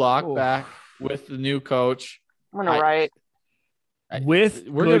Drew Lock back with the new coach, I'm gonna write. We're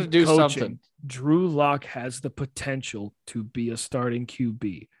gonna do something. Drew Lock has the potential to be a starting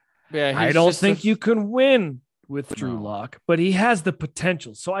QB. Yeah, I don't think you can win with Drew Lock, but he has the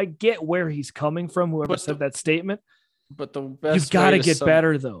potential. So I get where he's coming from. Whoever said that statement. But the best you've got to get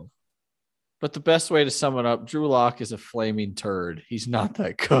better, though. But the best way to sum it up, Drew Lock is a flaming turd. He's not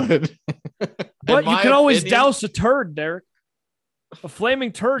that good. But you can always douse a turd, Derek. A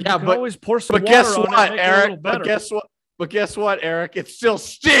flaming turd. Yeah, you can always pour some water on it, Eric? But guess what, Eric? It still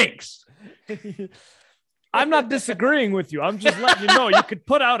stinks. I'm not disagreeing with you. I'm just letting you know you could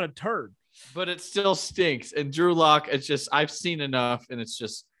put out a turd. But it still stinks. And Drew Lock, it's just, I've seen enough, and it's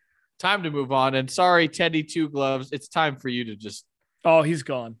just time to move on. And sorry, Teddy Two Gloves, it's time for you to just. Oh, he's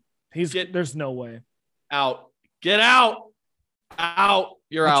gone. There's no way. Out. Get out. Out.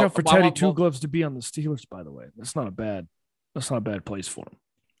 You're out. Watch out for Teddy Two Gloves to be on the Steelers, by the way. That's not a bad place for him.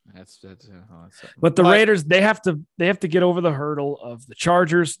 But the Raiders, they have to get over the hurdle of the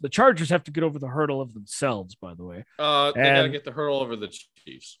Chargers. The Chargers have to get over the hurdle of themselves, by the way. They gotta get the hurdle over the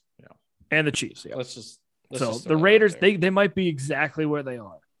Chiefs. Yeah. And the Chiefs, yeah. Let's just the Raiders, they might be exactly where they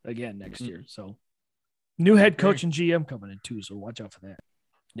are again next year. So new head coach and GM coming in too, so watch out for that.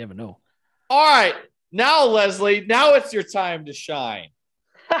 You never know. All right. Now, Leslie, now it's your time to shine.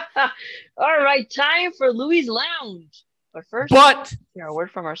 All right, time for Louis' Lounge. But first, hear a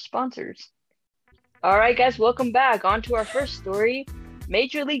word from our sponsors. All right, guys, welcome back. On to our first story.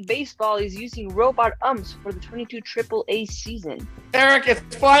 Major League Baseball is using robot umps for the 22 AAA season. Eric,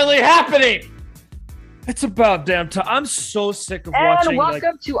 it's finally happening. It's about damn time. I'm so sick of watching. And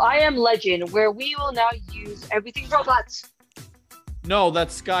welcome to I Am Legend, where we will now use everything robots. No,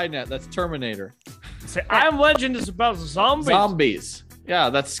 that's Skynet. That's Terminator. Say, I Am Legend is about zombies.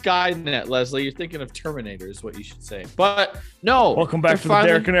 Yeah, that's Skynet, Leslie. You're thinking of Terminator is what you should say. But no. Welcome back to the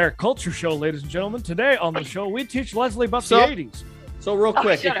Derek and Eric Culture Show, ladies and gentlemen. Today on the show, we teach Leslie about the 80s. So real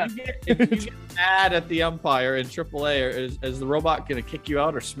quick, if you get mad at the umpire in AAA, is the robot going to kick you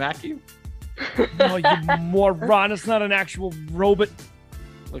out or smack you? No, you moron. It's not an actual robot.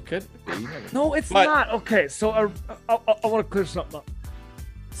 It could be. No, it's not. Okay, so I want to clear something up.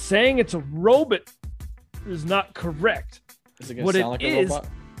 Saying it's a robot is not correct. Is it going to sound like a robot?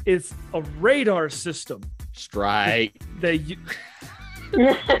 It's a radar system. Strike.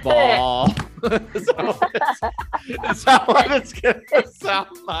 Ball. Is that what it's going to sound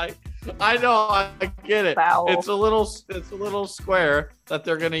like? I know, I get it. Foul. It's a little square that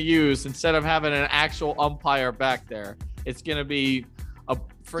they're going to use instead of having an actual umpire back there. It's going to be a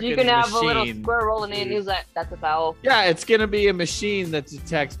freaking machine. You can have a little square rolling in. He's like, that's a foul. Yeah, it's going to be a machine that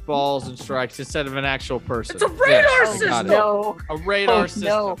detects balls and strikes instead of an actual person. It's a radar system. No. A radar system.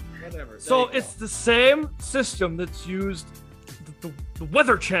 No. Whatever. So it's the same system that's used, the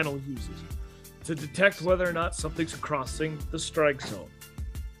Weather Channel uses to detect whether or not something's crossing the strike zone.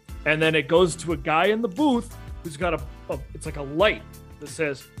 And then it goes to a guy in the booth who's got it's like a light that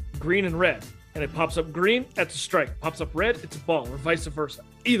says green and red. And it pops up green, that's a strike. Pops up red, it's a ball, or vice versa.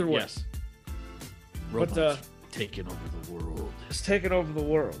 Either way. Yes. Robots taking over the world. It's taking over the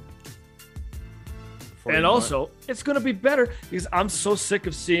world. Before And you know also, it's going to be better because I'm so sick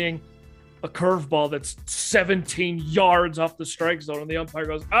of seeing a curveball that's 17 yards off the strike zone, and the umpire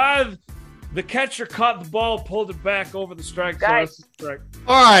goes, the catcher caught the ball, pulled it back over the strike zone. Guys. Strike.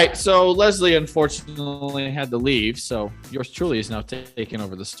 All right, so Leslie unfortunately had to leave, so yours truly is now taking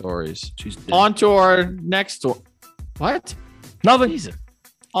over the stories. She's dead. On to our next one. What? Nothing. Jesus.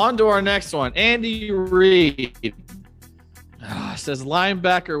 On to our next one. Andy Reid says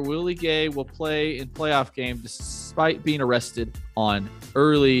linebacker Willie Gay will play in playoff game despite being arrested on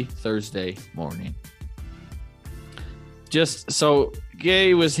early Thursday morning. Just so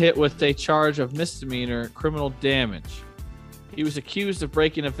Gay was hit with a charge of misdemeanor criminal damage. He was accused of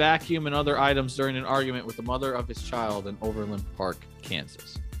breaking a vacuum and other items during an argument with the mother of his child in Overland Park,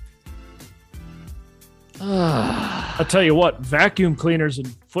 Kansas. I'll tell you what, vacuum cleaners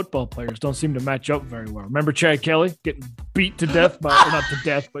and football players don't seem to match up very well. Remember Chad Kelly getting beat to death by, or not to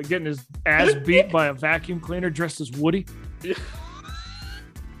death, but getting his ass beat by a vacuum cleaner dressed as Woody? Who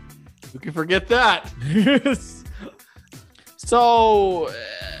can forget that? So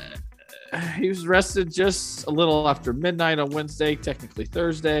he was arrested just a little after midnight on Wednesday, technically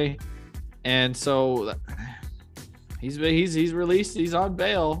Thursday, and so he's released. He's on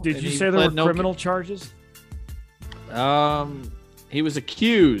bail. Did you say there were criminal charges? He was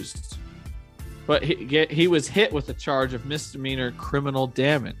accused, but he was hit with a charge of misdemeanor criminal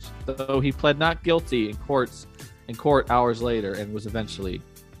damage. Though he pled not guilty in court hours later and was eventually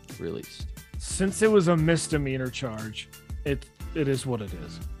released. Since it was a misdemeanor charge, it is what it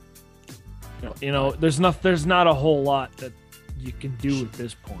is. You know, there's not a whole lot that you can do at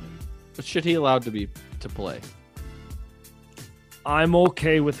this point. But should he allowed to play? I'm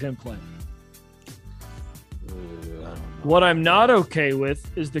okay with him playing. What I'm not okay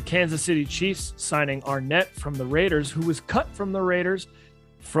with is the Kansas City Chiefs signing Arnett from the Raiders, who was cut from the Raiders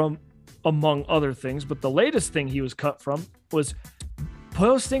from, among other things. But the latest thing he was cut from was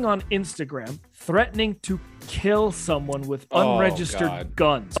posting on Instagram threatening to kill someone with unregistered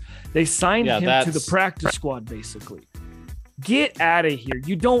guns. They signed him to the practice squad, basically. Get out of here.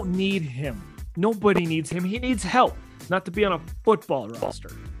 You don't need him. Nobody needs him. He needs help, not to be on a football roster.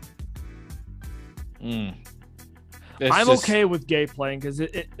 I'm okay with Gay playing because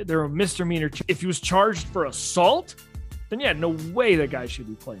they're a misdemeanor. If he was charged for assault, then yeah, no way that guy should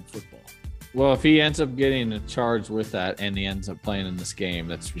be playing football. Well, if he ends up getting a charge with that and he ends up playing in this game,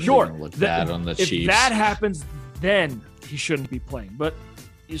 that's really going to look bad on the Chiefs. If that happens, then he shouldn't be playing. But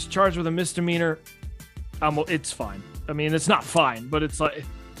he's charged with a misdemeanor. It's fine. I mean, it's not fine, but it's like.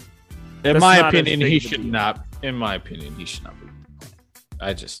 In my opinion, he should not. In my opinion, he should not be.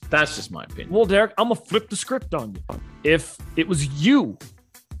 That's just my opinion. Well, Derek, I'm gonna flip the script on you. If it was you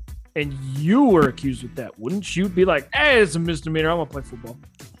and you were accused with that, wouldn't you be like, hey, it's a misdemeanor, I'm gonna play football?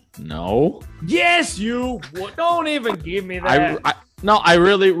 No. Yes, you would. Don't even give me that. I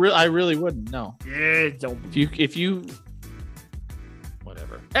really wouldn't. No. Yeah, don't. If you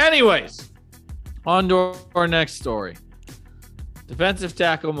whatever. Anyways, on to our next story. Defensive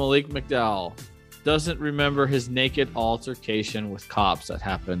tackle Malik McDowell doesn't remember his naked altercation with cops that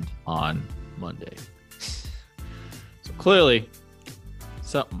happened on Monday. So clearly,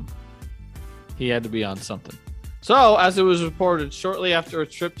 he had to be on something. So, as it was reported, shortly after a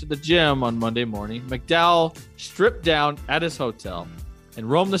trip to the gym on Monday morning, McDowell stripped down at his hotel and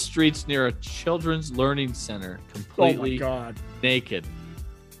roamed the streets near a children's learning center completely naked.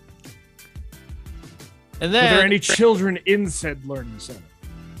 And then, were there any children in said learning center?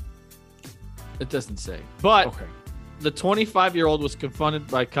 It doesn't say. But the 25-year-old was confronted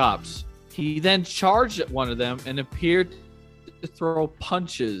by cops. He then charged at one of them and appeared to throw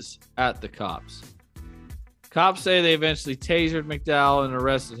punches at the cops. Cops say they eventually tasered McDowell and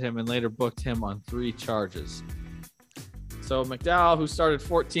arrested him and later booked him on 3 charges. So McDowell, who started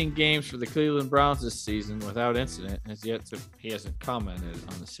 14 games for the Cleveland Browns this season without incident, he hasn't commented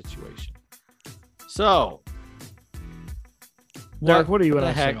on the situation. So, Derek, what are you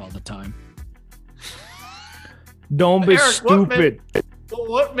saying all the time? Don't be stupid.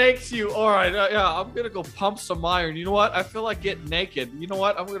 What makes you all right? I'm gonna go pump some iron. You know what? I feel like getting naked. You know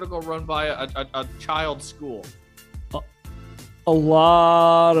what? I'm gonna go run by a child's school. A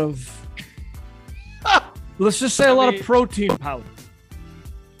lot of, let's just say, a lot of protein powder.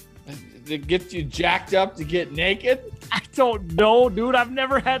 To get you jacked up to get naked? I don't know, dude. I've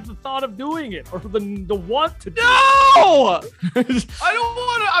never had the thought of doing it or the want to do it. I don't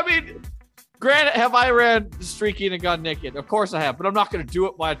want to. I mean, granted, have I ran streaking and gone naked? Of course I have, but I'm not going to do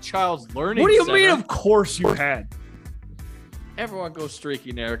it by a child's learning What do you center. mean, of course you had? Everyone goes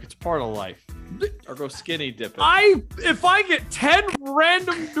streaking, Eric. It's part of life. or go skinny dipping. If I get 10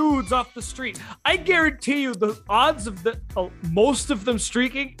 random dudes off the street, I guarantee you the odds of most of them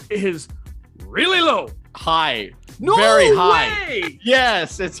streaking is really low. High. No Very high. way!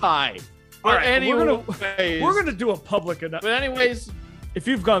 Yes, it's high. All right, anyways, we're gonna do a public announcement. But anyways, if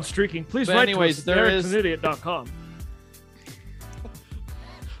you've gone streaking, please write to us at Derek'sAnIdiot.com.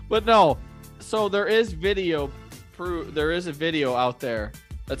 But no, so there is video. There is a video out there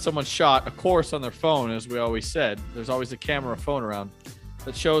that someone shot, of course, on their phone, as we always said. There's always a camera phone around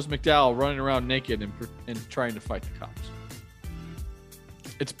that shows McDowell running around naked and trying to fight the cops.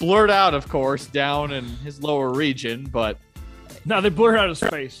 It's blurred out, of course, down in his lower region, but no, they blurred out his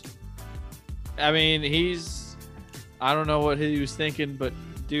face. I mean, I don't know what he was thinking, but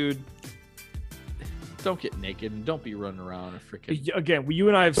dude, don't get naked and don't be running around a freaking. Again, you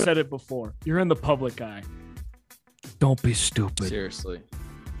and I have said it before. You're in the public eye. Don't be stupid. Seriously.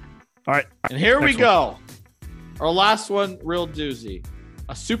 All right. And here we go. Our last one, real doozy.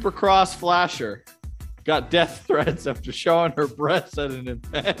 A Supercross flasher got death threats after showing her breasts at an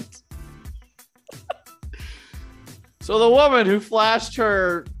event. So the woman who flashed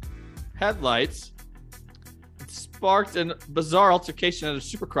her headlights sparked a bizarre altercation at a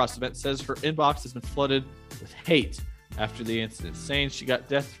Supercross event, says her inbox has been flooded with hate after the incident, saying she got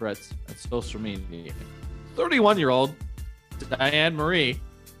death threats at social media. 31-year-old Diane Marie.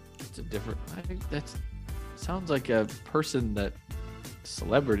 It's a different. I think that sounds like a person that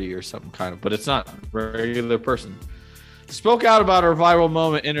celebrity or something kind of, but it's not a regular person. Spoke out about her viral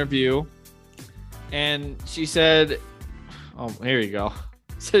moment interview, and she said, "Oh, here you go."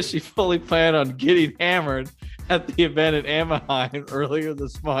 Says she fully planned on getting hammered at the event in Anaheim earlier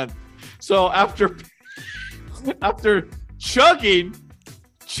this month. So after chugging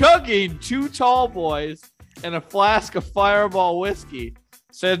 2 tall boys and a flask of Fireball whiskey,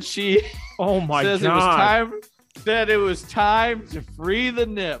 said she oh my says god it was time to free the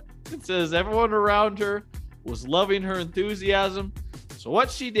nip. It says everyone around her was loving her enthusiasm. So what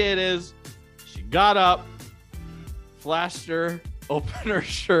she did is she got up, flashed her, opened her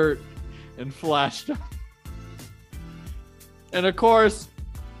shirt, and flashed her. And of course,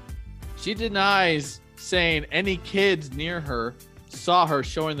 she denies saying any kids near her saw her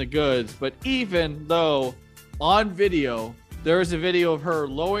showing the goods, but even though on video, there is a video of her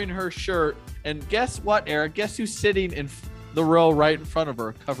lowering her shirt, and guess what, Eric? Guess who's sitting in the row right in front of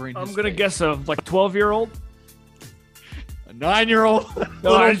her, covering his I'm going to face? guess a 12-year-old? A 9-year-old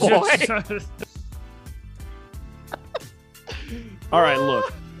No, little boy. All right,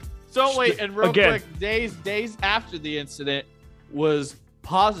 look. So wait, and real Again. quick, days after the incident was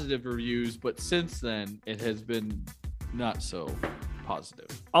positive reviews, but since then it has been not so positive.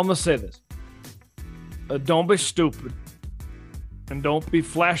 I'm going to say this. Don't be stupid. And don't be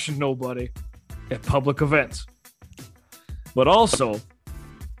flashing nobody at public events. But also,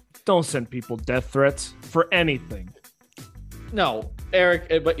 don't send people death threats for anything. No,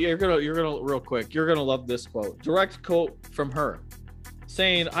 Eric, but you're gonna real quick. You're gonna love this quote. Direct quote from her,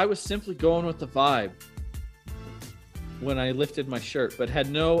 saying, "I was simply going with the vibe when I lifted my shirt, but had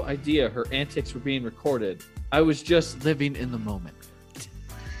no idea her antics were being recorded. I was just living in the moment."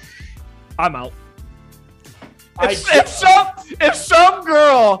 I'm out. If some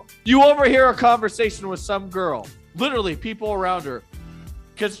girl, you overhear a conversation with some girl, literally people around her,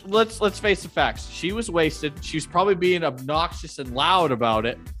 because let's face the facts, she was wasted. She was probably being obnoxious and loud about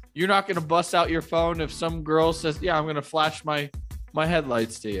it. You're not going to bust out your phone if some girl says, "Yeah, I'm going to flash my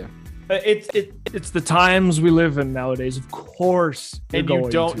headlights to you." It's the times we live in nowadays. Of course, And you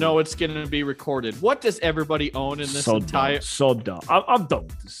don't know it's going to be recorded. What does everybody own in this entire? So dumb. I'm done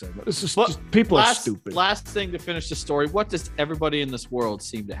with this segment. It's just people are stupid. Last thing to finish the story. What does everybody in this world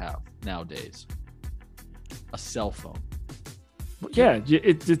seem to have nowadays? A cell phone. Yeah,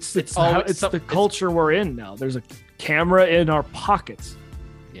 it's the culture we're in now. There's a camera in our pockets.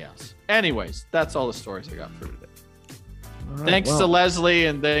 Yes. Anyways, that's all the stories I got for today. Right, thanks to Leslie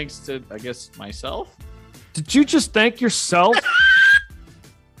and thanks to, I guess, myself. Did you just thank yourself?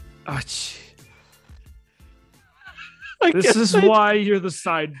 This is why you're the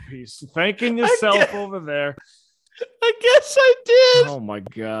side piece. Thanking yourself over there. I guess I did. Oh my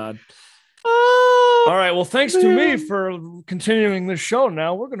God. All right. Well, thanks to me for continuing this show.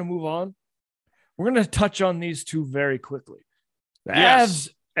 Now we're going to move on. We're going to touch on these two very quickly. The Avs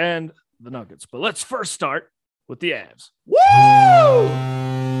and the Nuggets. But let's first start with the Avs. Woo!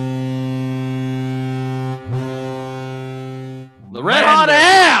 The red hot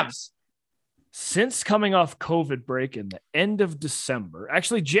Avs! Since coming off COVID break in the end of December,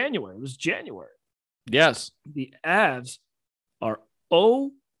 actually January, it was January. Yes. The Avs are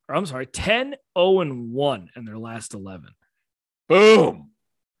I'm sorry, 10-0-1 in their last 11. Boom.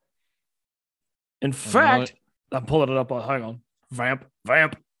 In fact, I'm pulling it up. Hang on. Vamp.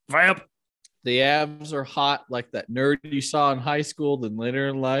 The Avs are hot like that nerd you saw in high school. Then later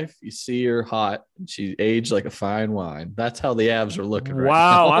in life, you see her hot and she aged like a fine wine. That's how the Avs are looking right now.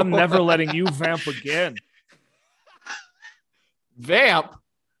 Wow, I'm never letting you vamp again. Vamp?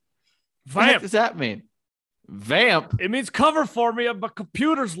 What the heck does that mean? Vamp? It means cover for me. My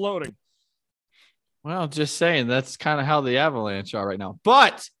computer's loading. Well, just saying, that's kind of how the Avalanche are right now.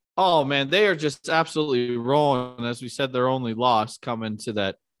 But, oh, man, they are just absolutely rolling. As we said, their only loss coming to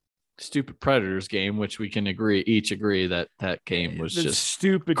that stupid Predators game, which we can each agree that game was just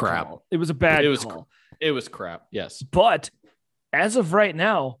stupid crap. Call. It was a bad call. It was crap, yes. But as of right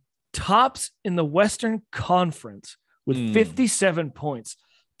now, tops in the Western Conference with 57 points,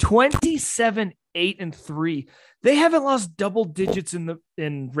 27-8-3. They haven't lost double digits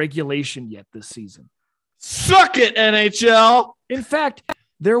in regulation yet this season. Suck it, NHL. In fact,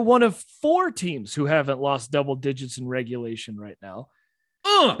 they're one of 4 teams who haven't lost double digits in regulation right now.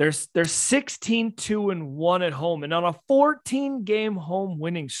 They're 16-2-1 at home and on a 14-game home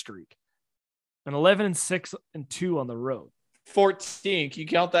winning streak, and 11-6-2 on the road. 14. Can you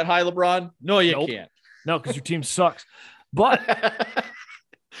count that high, LeBron? No, you can't. No, because your team sucks. But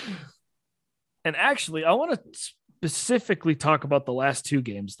and actually, I want to specifically talk about the last 2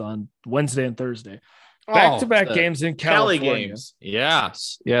 games on Wednesday and Thursday. Back-to-back games in California. Cali games.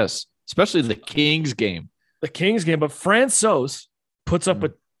 Yes. Especially the Kings game. But Francouz puts up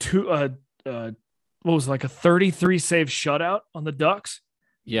a 33 save shutout on the Ducks.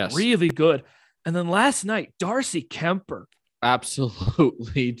 Yes. Really good. And then last night, Darcy Kemper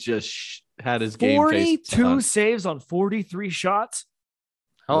absolutely just had his game 42 saves on 43 shots.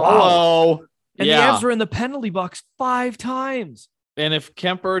 Hello. Wow. And the Avs were in the penalty box 5 times. And if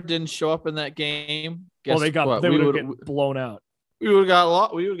Kemper didn't show up in that game, they would have gotten blown out. We would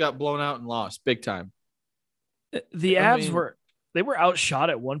have got blown out and lost big time. The Avs were outshot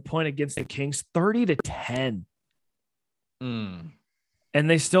at one point against the Kings 30-10. And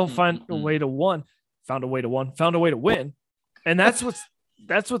they still found a way to win. And that's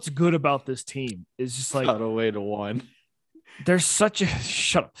what's good about this team. Is just like found a way to win. They're such a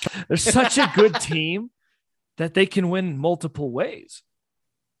good team that they can win multiple ways.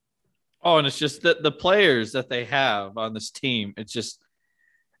 Oh, and it's just that the players that they have on this team, it's just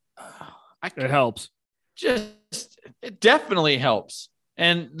it helps. It definitely helps.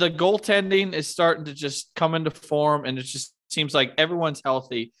 And the goaltending is starting to just come into form, and it just seems like everyone's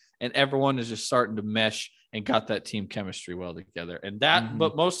healthy and everyone is just starting to mesh and got that team chemistry well together. And that,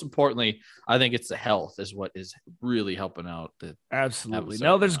 but most importantly, I think it's the health is what is really helping out. Absolutely.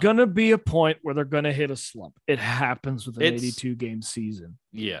 Now there's going to be a point where they're going to hit a slump. It happens with an 82-game season.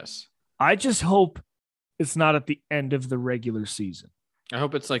 Yes. I just hope it's not at the end of the regular season. I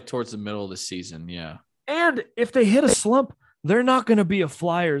hope it's like towards the middle of the season. Yeah. And if they hit a slump, they're not going to be a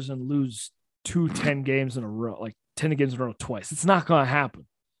Flyers and lose 10 games in a row, like 10 games in a row twice. It's not going to happen.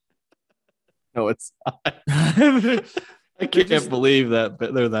 No, it's not. I can't believe that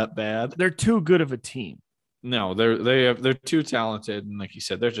they're that bad. They're too good of a team. No, they're too talented, and like you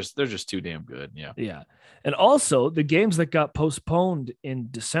said, they're just too damn good. Yeah. Yeah. And also the games that got postponed in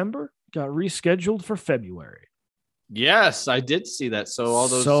December got rescheduled for February. Yes, I did see that. So all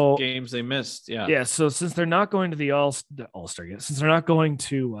those games they missed. Yeah. Yeah. So since they're not going to the All-Star game, since they're not going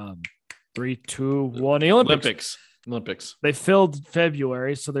to 3, 2, 1 the Olympics, they filled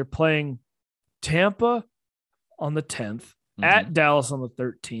February. So they're playing Tampa on the 10th, at Dallas on the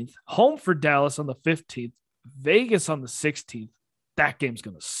 13th, home for Dallas on the 15th, Vegas on the 16th. That game's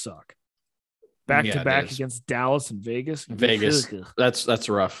going to suck. Back to back against Dallas and Vegas. That's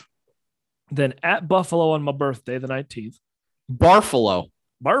rough. Then at Buffalo on my birthday, the 19th. Barfalo.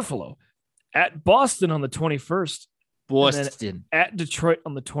 At Boston on the 21st. Boston. At Detroit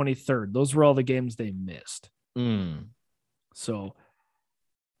on the 23rd. Those were all the games they missed. So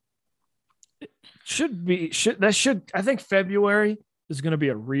I think February is going to be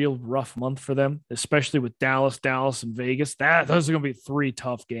a real rough month for them, especially with Dallas, and Vegas. Those are going to be 3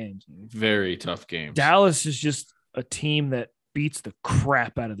 tough games. Very tough games. Dallas is just a team that beats the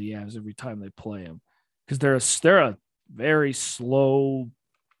crap out of the Avs every time they play them because they're a very slow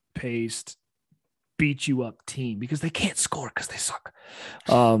paced, beat you up team because they can't score because they suck.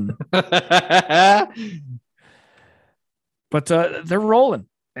 But they're rolling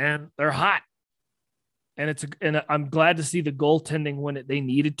and they're hot. And I'm glad to see the goaltending when they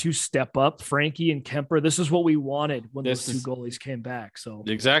needed to step up. Frankie and Kemper, this is what we wanted when those 2 goalies came back. So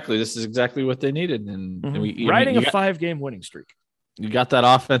exactly, this is exactly what they needed. And riding a 5-game winning streak. You got that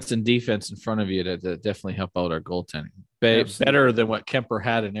offense and defense in front of you to definitely help out our goaltending. Better than what Kemper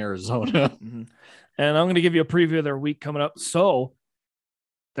had in Arizona. Mm-hmm. And I'm going to give you a preview of their week coming up. So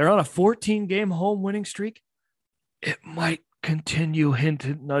they're on a 14-game home winning streak. It might continue,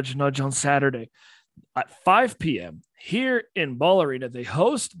 hint, nudge, nudge on Saturday. At 5 p.m. here in Ball Arena, they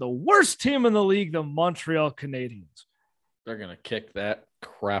host the worst team in the league, the Montreal Canadiens. They're going to kick that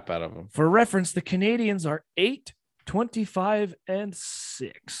crap out of them. For reference, the Canadiens are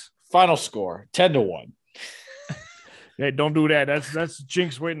 8-25-6. Final score, 10-1. Hey, don't do that. That's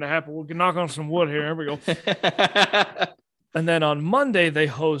jinx waiting to happen. We can knock on some wood here. Here we go. And then on Monday, they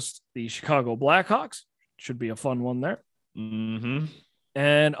host the Chicago Blackhawks. Should be a fun one there. Mm-hmm.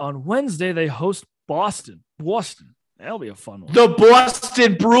 And on Wednesday, they host Boston. That'll be a fun one. The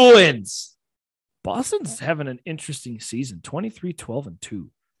Boston Bruins. Boston's having an interesting season, 23-12-2.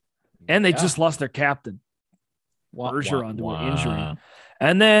 And they just lost their captain, Bergeron, to an injury.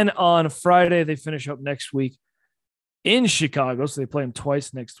 And then on Friday, they finish up next week in Chicago. So they play them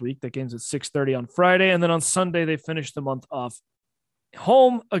twice next week. That game's at 6:30 on Friday. And then on Sunday, they finish the month off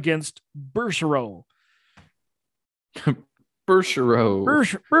home against Bergeron.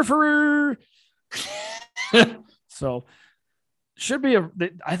 Bergeron. So should be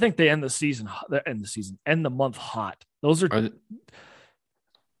I think they end the month hot. Those are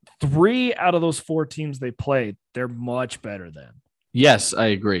 3 out of those 4 teams they played. They're much better than. Yes, I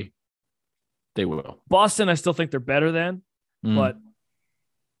agree. They will. Boston, I still think they're better than, but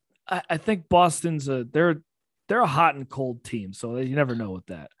I think Boston's they're a hot and cold team. So you never know with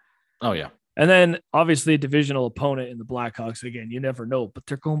that. Oh yeah. And then obviously a divisional opponent in the Blackhawks. Again, you never know, but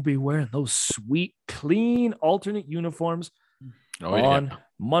they're going to be wearing those sweet, clean, alternate uniforms on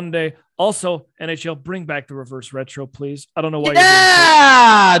Monday. Also, NHL, bring back the reverse retro, please. I don't know why.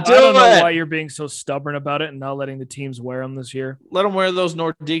 Why you're being so stubborn about it and not letting the teams wear them this year. Let them wear those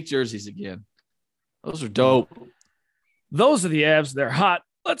Nordique jerseys again. Those are dope. Those are the Avs. They're hot.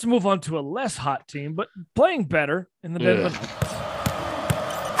 Let's move on to a less hot team, but playing better in the Denver Nuggets.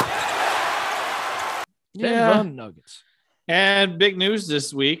 Denver Nuggets. And big news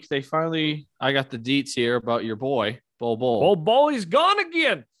this week. I got the deets here about your boy, Bol Bol. Bol Bol, he's gone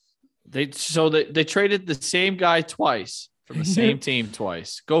again. They traded the same guy twice from the same team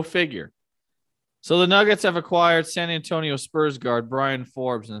twice. Go figure. So the Nuggets have acquired San Antonio Spurs guard Brian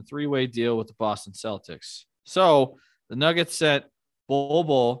Forbes in a 3-way deal with the Boston Celtics. So the Nuggets sent Bol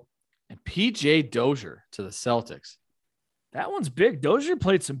Bol and PJ Dozier to the Celtics. That one's big. Dozier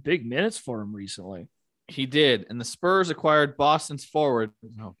played some big minutes for him recently. He did. And the Spurs acquired Boston's forward.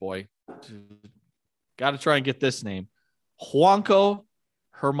 Oh, boy. Got to try and get this name. Juanco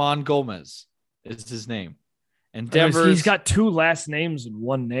Herman Gomez is his name. And Denver's... He's got 2 last names in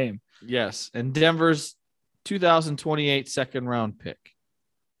one name. Yes. And Denver's 2028 second-round pick.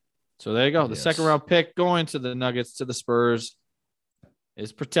 So there you go. The second-round pick going to the Nuggets, to the Spurs,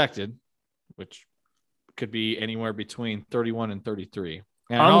 is protected, which could be anywhere between 31 and 33.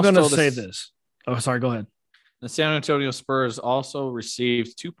 And I'm going to say this. Oh, sorry. Go ahead. The San Antonio Spurs also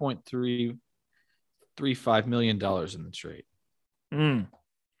received $2.35 million in the trade.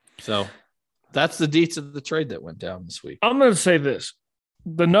 So that's the deets of the trade that went down this week. I'm going to say this.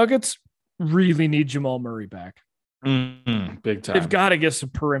 The Nuggets really need Jamal Murray back. Big time. They've got to get some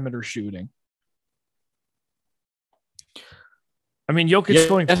perimeter shooting. I mean, Jokic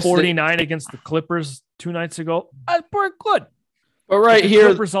scoring 49 against the Clippers 2 nights ago. That's pretty good. But right here, the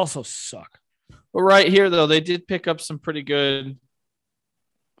Clippers also suck. But right here, though, they did pick up some pretty good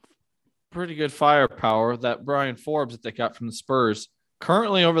firepower. That Brian Forbes that they got from the Spurs.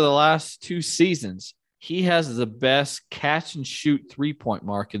 Currently, over the last 2 seasons, he has the best catch and shoot 3-point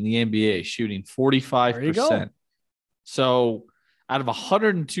mark in the NBA, shooting 45%. So out of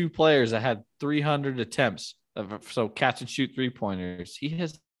 102 players that had 300 attempts, so catch and shoot 3-pointers, he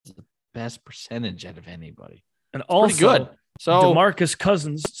has the best percentage out of anybody. And also, good. So DeMarcus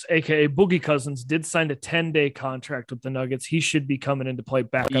Cousins, a.k.a. Boogie Cousins, did sign a 10-day contract with the Nuggets. He should be coming in to play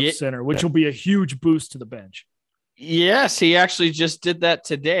backup center, which will be a huge boost to the bench. Yes, he actually just did that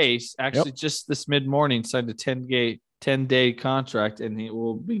today. Just this mid-morning, signed a 10-day contract, and he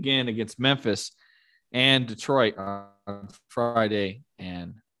will begin against Memphis and Detroit on Friday,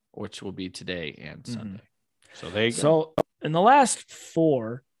 and which will be today and Sunday. So there you go. So in the last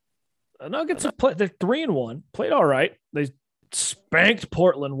 4, the Nuggets have played. They're 3-1, played all right. They spanked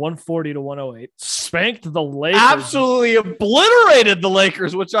Portland 140-108. Spanked the Lakers. Absolutely obliterated the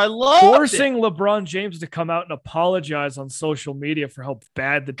Lakers, which I love. Forcing LeBron James to come out and apologize on social media for how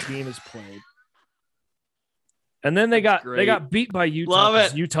bad the team has played. And then they got beat by Utah. Love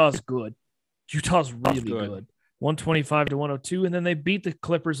it. Utah's good. Utah's really good. 125 to 102, and then they beat the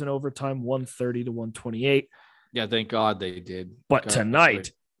Clippers in overtime, 130 to 128. Yeah, thank God they did. But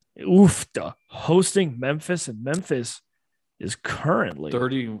tonight, hosting Memphis, and Memphis is currently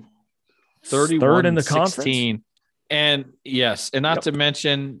 31 third in the 16. conference. And yes, and not to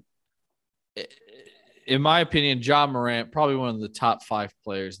mention, in my opinion, Ja Morant, probably one of the top 5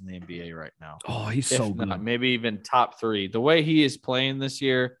 players in the NBA right now. Oh, he's so good. Maybe even top 3. The way he is playing this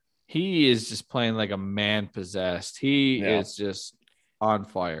year, he is just playing like a man possessed. He is just on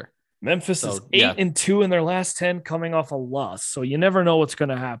fire. Memphis is 8-2 in their last 10, coming off a loss. So you never know what's going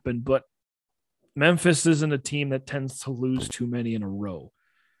to happen. But Memphis isn't a team that tends to lose too many in a row.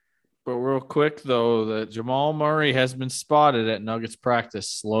 But real quick, though, that Jamal Murray has been spotted at Nuggets practice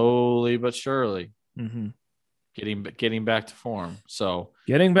slowly but surely. Mm-hmm. Getting back to form. So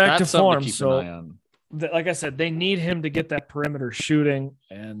getting back to form. To keep an eye on. Like I said, they need him to get that perimeter shooting,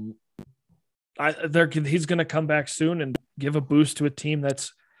 and he's going to come back soon and give a boost to a team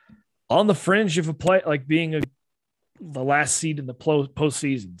that's on the fringe of a play, like being the last seed in the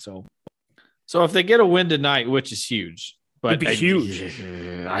postseason. So if they get a win tonight, which is huge, but it'd be huge.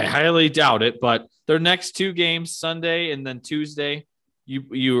 I highly doubt it. But their next 2 games, Sunday and then Tuesday,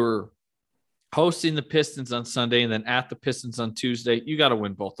 you're hosting the Pistons on Sunday and then at the Pistons on Tuesday. You got to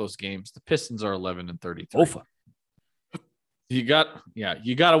win both those games. The Pistons are 11-33. Bofa. You got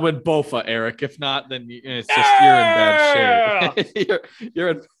to win Bofa, Eric. If not, then it's just you're in bad shape. you're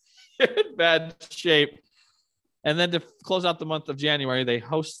in bad shape. And then to close out the month of January,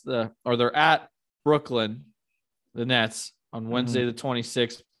 they're at Brooklyn, the Nets, on Wednesday the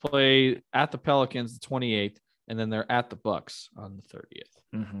 26th, play at the Pelicans the 28th, and then they're at the Bucks on the 30th.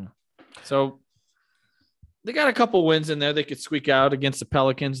 Mm-hmm. So they got a couple wins in there they could squeak out against the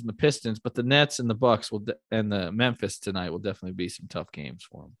Pelicans and the Pistons, but the Nets and the Bucks and the Memphis tonight will definitely be some tough games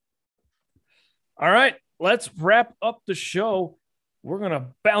for them. All right, let's wrap up the show. We're going to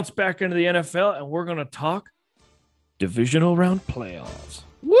bounce back into the NFL, and we're going to talk divisional round playoffs.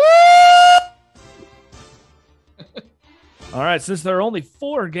 Woo! All right, since there are only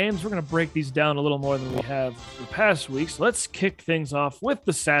 4 games, we're going to break these down a little more than we have the past weeks. Let's kick things off with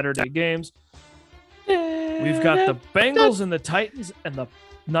the Saturday games. We've got the Bengals and the Titans and the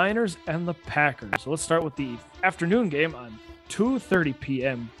Niners and the Packers. So let's start with the afternoon game on 2:30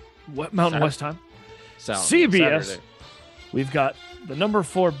 p.m. Mountain West time. CBS. Saturday. We've got the number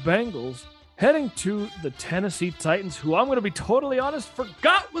 4 Bengals heading to the Tennessee Titans, who I'm going to be totally honest,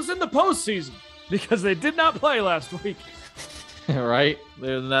 forgot was in the postseason because they did not play last week. Right?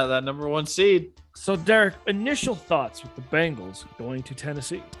 They're that number 1 seed. So, Derek, initial thoughts with the Bengals going to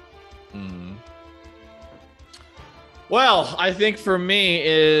Tennessee? Well, I think for me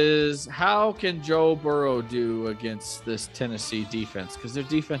is how can Joe Burrow do against this Tennessee defense? Because their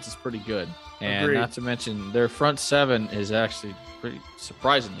defense is pretty good. And Agreed. Not to mention their front 7 is actually pretty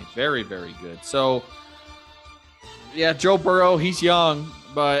surprisingly very, very good. So, yeah, Joe Burrow, he's young,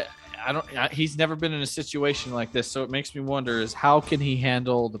 but he's never been in a situation like this. So it makes me wonder is how can he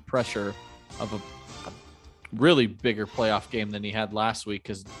handle the pressure of a really bigger playoff game than he had last week?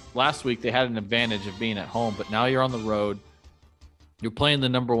 Because last week they had an advantage of being at home, but now you're on the road. You're playing the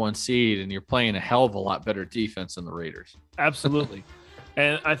number 1 seed, and you're playing a hell of a lot better defense than the Raiders. Absolutely.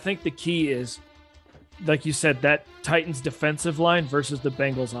 And I think the key is, like you said, that Titans defensive line versus the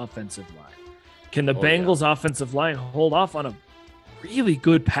Bengals offensive line. Can the Bengals offensive line hold off on a really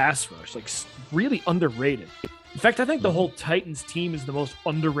good pass rush, like really underrated? In fact, I think the whole Titans team is the most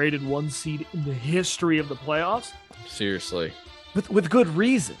underrated 1 seed in the history of the playoffs. Seriously. With good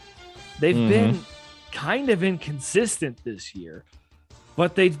reason. They've been kind of inconsistent this year,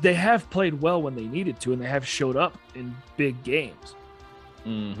 but they have played well when they needed to, and they have showed up in big games.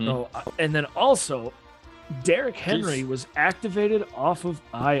 So, and then also, Derrick Henry was activated off of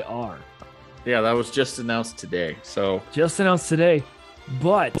IR. Yeah, that was just announced today.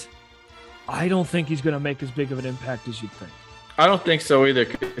 But I don't think he's going to make as big of an impact as you'd think. I don't think so either,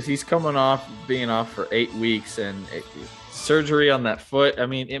 because he's coming off being off for 8 weeks and surgery on that foot. I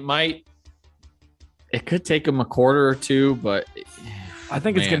mean, it could take him a quarter or 2, but I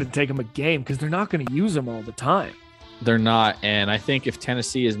think it's going to take him a game because they're not going to use him all the time. They're not, and I think if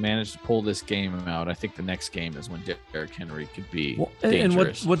Tennessee has managed to pull this game out, I think the next game is when Derrick Henry could be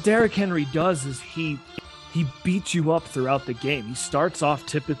dangerous. And what Derrick Henry does is he beats you up throughout the game. He starts off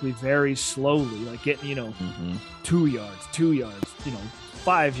typically very slowly, like getting 2 yards,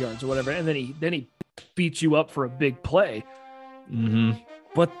 5 yards or whatever, and then he beats you up for a big play.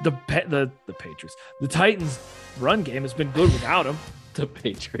 But the Patriots, the Titans' run game has been good without him. The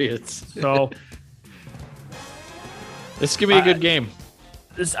Patriots. So. This is going to be a good game.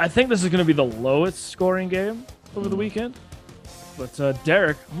 I think this is going to be the lowest scoring game. over the weekend. But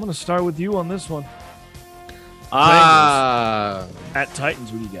Derek, I'm going to start with you on this one. At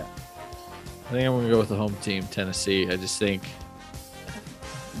Titans, what do you got? I think I'm going to go with the home team, Tennessee. I just think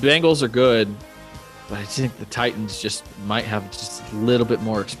Bengals are good, but I think the Titans just might have just a little bit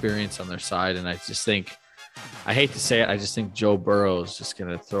more experience on their side. And I just think, I hate to say it, I just think Joe Burrow is just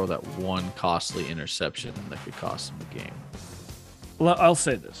going to throw that one costly interception that could cost him the game. Well, I'll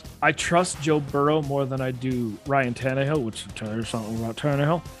say this. I trust Joe Burrow more than I do Ryan Tannehill, which there's something about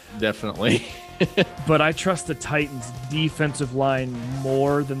Tannehill. Definitely. But I trust the Titans' defensive line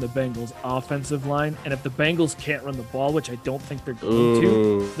more than the Bengals' offensive line. And if the Bengals can't run the ball, which I don't think they're going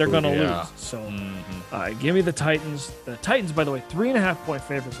to, they're going to lose. So give me the Titans. The Titans, by the way, 3.5-point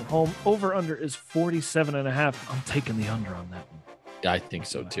favorites at home. Over-under is 47.5. I'm taking the under on that one. I think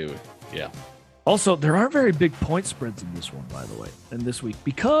so, too. Yeah. Also, there aren't very big point spreads in this one, by the way, in this week,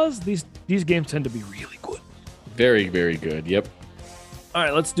 because these games tend to be really good. Very, very good. Yep. All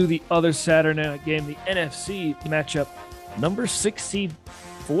right, let's do the other Saturday night game, the NFC matchup. Number 6 seed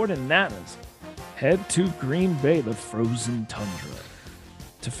 49ers head to Green Bay, the frozen tundra,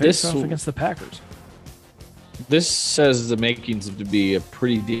 to face off against the Packers. This says the makings of to be a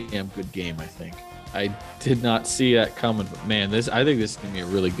pretty damn good game, I think. I did not see that coming, but man, I think this is going to be a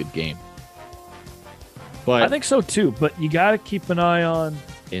really good game. But I think so too, but you got to keep an eye on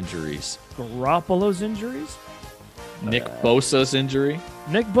injuries. Garoppolo's injuries. Nick Bosa's injury.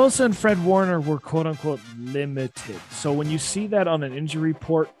 Nick Bosa and Fred Warner were quote-unquote limited. So when you see that on an injury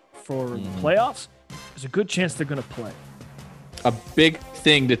report for playoffs, there's a good chance they're going to play. A big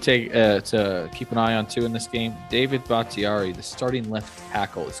thing to take to keep an eye on too in this game, David Bakhtiari, the starting left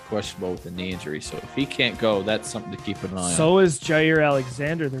tackle, is questionable with a knee injury. So if he can't go, that's something to keep an eye on. So is Jair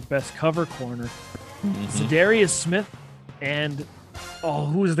Alexander, their best cover corner. Zadarius Smith and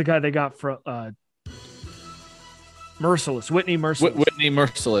who is the guy they got from Whitney Merciless. Whitney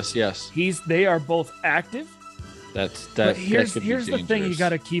Merciless, yes. They are both active. But here's the thing you got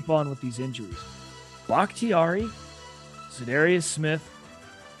to keep on with these injuries. Bakhtiari, Zadarius Smith,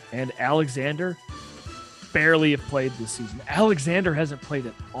 and Alexander barely have played this season. Alexander hasn't played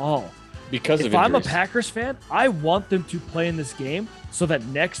at all. Because of injuries. If I'm a Packers fan, I want them to play in this game so that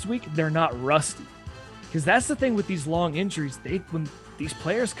next week they're not rusty. Because that's the thing with these long injuries. When these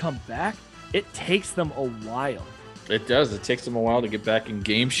players come back, it takes them a while. It does. It takes them a while to get back in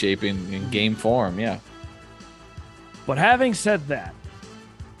game shape, in game form, yeah. But having said that,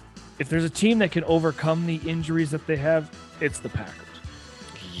 if there's a team that can overcome the injuries that they have, it's the Packers.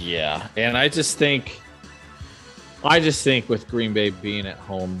 Yeah, and I just think with Green Bay being at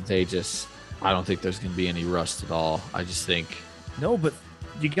home, I don't think there's going to be any rust at all. I just think. No, but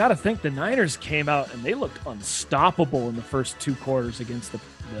you got to think the Niners came out and they looked unstoppable in the first 2 quarters against the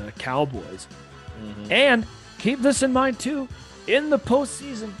Cowboys. And keep this in mind, too. In the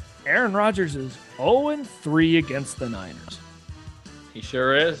postseason, Aaron Rodgers is 0-3 against the Niners. He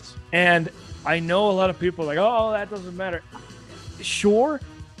sure is. And I know a lot of people are like, oh, that doesn't matter. Sure,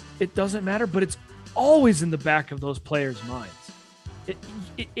 it doesn't matter, but it's always in the back of those players' minds.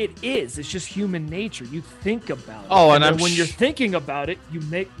 It is. It's just human nature. You think about it. Oh, and when you're thinking about it, you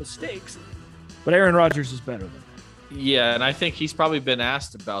make mistakes. But Aaron Rodgers is better than that. Yeah, and I think he's probably been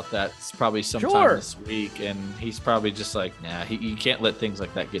asked about that probably sometime this week, and he's probably just like, nah, you can't let things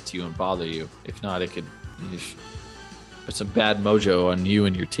like that get to you and bother you. If not, it could put some bad mojo on you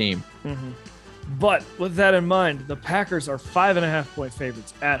and your team. But with that in mind, the Packers are 5.5-point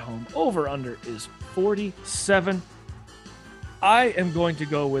favorites at home. Over-under is 47. I am going to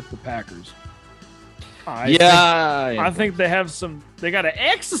go with the Packers. I think they have they got to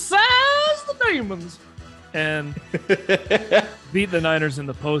exercise the demons and beat the Niners in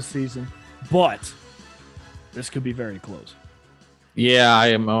the postseason. But this could be very close. Yeah,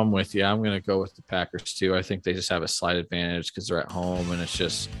 I'm with you. I'm going to go with the Packers too. I think they just have a slight advantage because they're at home, and it's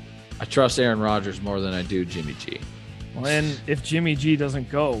just I trust Aaron Rodgers more than I do Jimmy G. Well, and if Jimmy G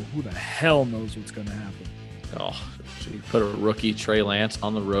doesn't go, who the hell knows what's going to happen? Oh, should you put a rookie Trey Lance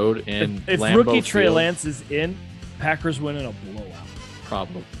on the road in if Lambeau rookie Trey Field? Lance is in, Packers win in a blowout.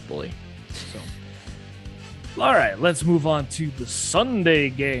 Probably. So, all right, let's move on to the Sunday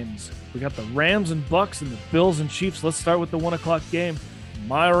games. We got the Rams and Bucks and the Bills and Chiefs. Let's start with the 1:00 game.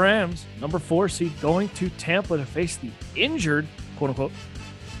 My Rams, number 4 seed, going to Tampa to face the injured, quote unquote,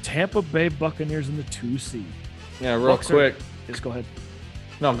 Tampa Bay Buccaneers in the 2 seed. Yeah, real quick. Just go ahead.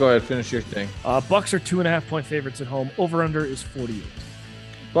 No, go ahead. Finish your thing. Bucks are 2.5-point favorites at home. Over/under is 48.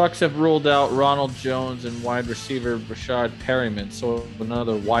 Bucks have ruled out Ronald Jones and wide receiver Rashad Perryman, so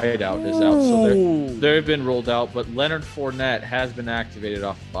another wideout is out. So they've been ruled out, but Leonard Fournette has been activated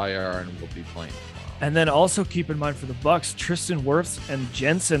off of IR and will be playing tomorrow. And then also keep in mind for the Bucks, Tristan Wirfs and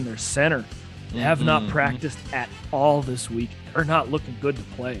Jensen, their center, have not practiced at all this week. They're not looking good to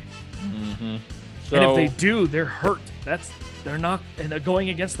play. So, and if they do, they're hurt. They're not, and they're going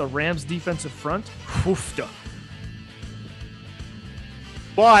against the Rams defensive front. Oofda.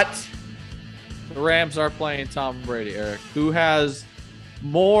 but the Rams are playing Tom Brady, Eric, who has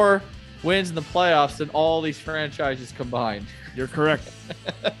more wins in the playoffs than all these franchises combined. You're correct.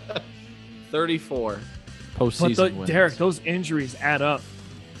 34 postseason wins. Derek, those injuries add up.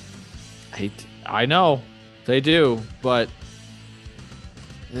 I know they do, but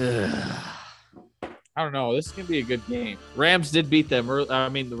I don't know. This is gonna be a good game. Rams did beat them.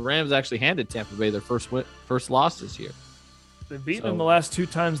 The Rams actually handed Tampa Bay their first loss this year. They've beaten them the last 2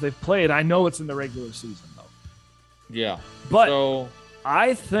 times they've played. I know it's in the regular season though. Yeah, but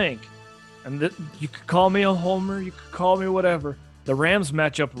I think, and you could call me a homer, you could call me whatever. The Rams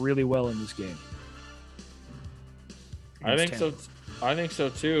match up really well in this game. I think so. I think so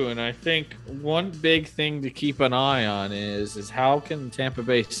too, and I think one big thing to keep an eye on is how can Tampa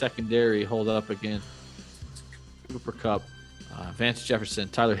Bay secondary hold up against Cooper Kupp, Vance Jefferson,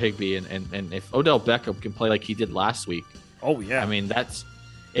 Tyler Higbee, and if Odell Beckham can play like he did last week. Oh yeah, I mean that's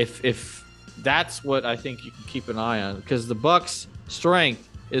if that's what I think you can keep an eye on, because the Bucs' strength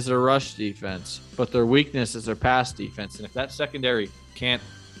is their rush defense, but their weakness is their pass defense, and if that secondary can't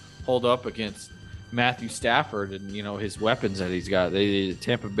hold up against Matthew Stafford and his weapons that he's got,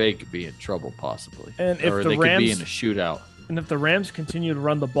 Tampa Bay could be in trouble possibly, and if or the they Rams, could be in a shootout. And if the Rams continue to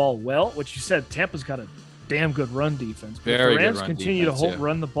run the ball well, which you said, Tampa's got a damn good run defense. But Very if the Rams good run continue defense, to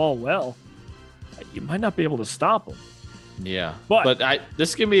run the ball well, you might not be able to stop them. Yeah, but this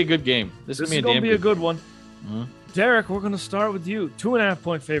is gonna be a good game. This is gonna be a good one. Mm-hmm. Derek, we're gonna start with you. 2.5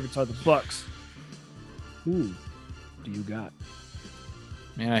 point favorites are the Bucs. Who do you got?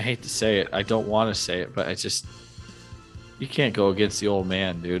 Man, I hate to say it. I don't want to say it, but you can't go against the old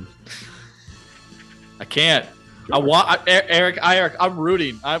man, dude. I can't. Eric, I'm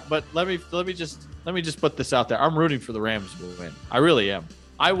rooting. But let me just put this out there. I'm rooting for the Rams to win. I really am.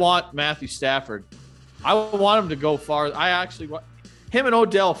 I want Matthew Stafford. I want him to go far. I actually want him and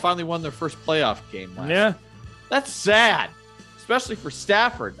Odell finally won their first playoff game last year. That's sad, especially for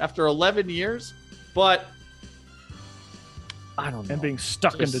Stafford after 11 years. But I don't know. And being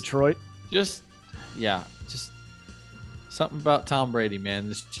stuck in Detroit. Just something about Tom Brady, man.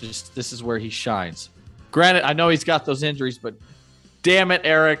 This is where he shines. Granted, I know he's got those injuries, but damn it,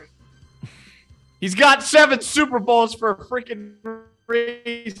 Eric. He's got 7 Super Bowls for a freaking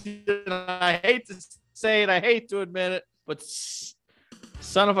reason. I hate to say it. I hate to admit it, but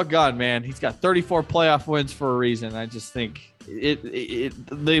son of a gun, man. He's got 34 playoff wins for a reason. I just think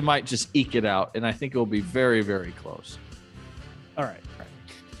they might just eke it out, and I think it will be very, very close. All right.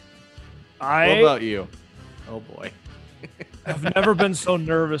 What about you? Oh, boy. I've never been so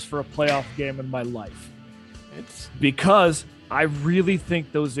nervous for a playoff game in my life. It's because I really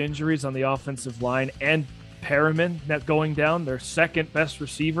think those injuries on the offensive line and Perriman that going down, their second best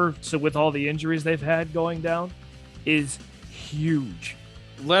receiver, so with all the injuries they've had going down, is huge.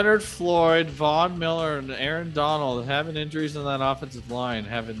 Leonard Floyd, Von Miller, and Aaron Donald having injuries on that offensive line,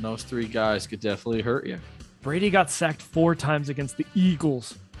 having those 3 guys could definitely hurt you. Brady got sacked 4 times against the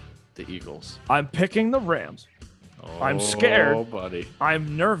Eagles. The Eagles. I'm picking the Rams. I'm scared. Oh, buddy.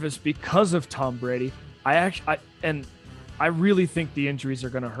 I'm nervous because of Tom Brady. I really think the injuries are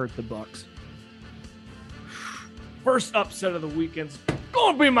going to hurt the Bucs. First upset of the weekend's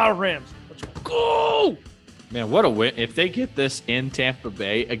going to be my Rams. Let's go! Man, what a win. If they get this in Tampa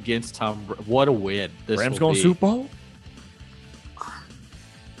Bay against Tom Brady, what a win. This Rams going Super Bowl?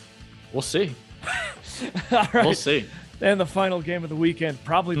 We'll see. All right. We'll see. And the final game of the weekend,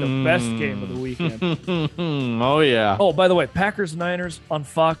 probably the best game of the weekend. Oh, yeah. Oh, by the way, Packers-Niners on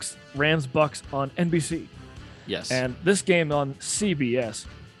Fox, Rams-Bucks on NBC. Yes. And this game on CBS,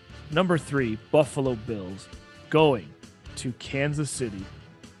 number 3, Buffalo Bills, going to Kansas City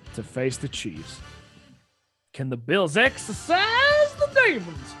to face the Chiefs. Can the Bills exercise the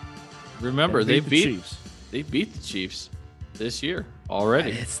demons? Remember, they beat the Chiefs this year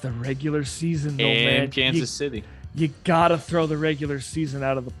already. It's the regular season, though, and man. Kansas City. You gotta throw the regular season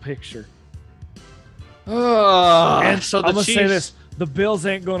out of the picture. And so I'm gonna say this: the Bills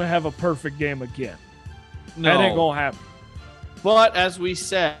ain't gonna have a perfect game again. No. That ain't gonna happen. But as we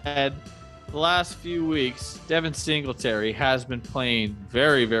said, the last few weeks, Devin Singletary has been playing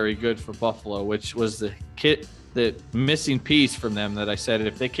very, very good for Buffalo, which was the missing piece from them that I said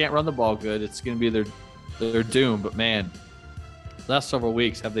if they can't run the ball good, it's going to be their doom. But man, last several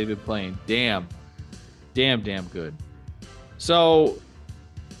weeks have they been playing damn good. So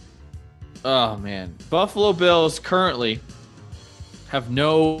Oh, man. Buffalo Bills currently have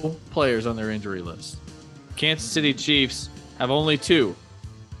no players on their injury list. Kansas City Chiefs have only 2.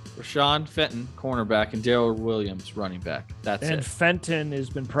 Rashawn Fenton, cornerback, and Darrell Williams, running back. That's it. And Fenton has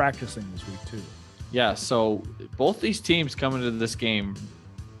been practicing this week, too. Yeah, so both these teams come into this game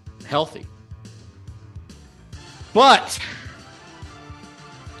healthy. But,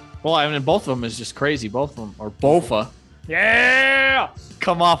 well, I mean, both of them is just crazy. Both of them, or Bofa, Yeah!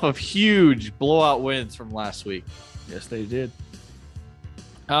 come off of huge blowout wins from last week. Yes, they did.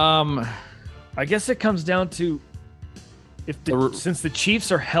 I I guess it comes down to since the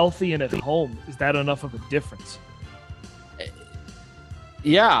Chiefs are healthy and at home, is that enough of a difference?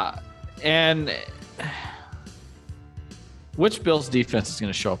 Yeah, and which Bills defense is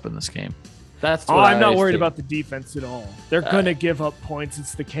going to show up in this game? That's what I'm not worried think. about the defense at all. They're going to give up points.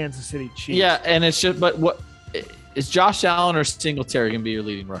 It's the Kansas City Chiefs. Yeah, and it's just, but what is Josh Allen or Singletary going to be your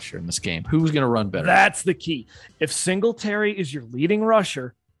leading rusher in this game? Who's going to run better? That's the key. If Singletary is your leading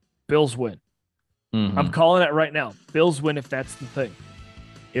rusher, Bills win. Mm-hmm. I'm calling it right now. Bills win if that's the thing.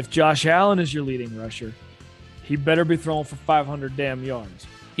 If Josh Allen is your leading rusher, he better be throwing for 500 damn yards.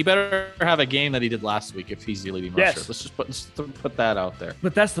 He better have a game that he did last week if he's your leading rusher. Let's just put that out there.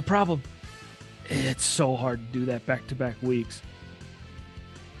 But that's the problem. It's so hard to do that back-to-back weeks.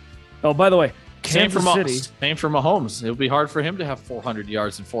 Oh, by the way, Kansas City. Same for Mahomes. It'll be hard for him to have 400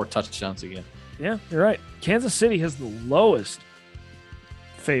 yards and 4 touchdowns again. Yeah, you're right. Kansas City has the lowest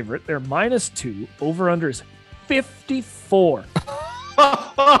favorite. They're -2. Over-under is 54.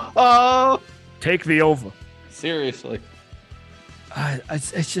 Take the over. Seriously.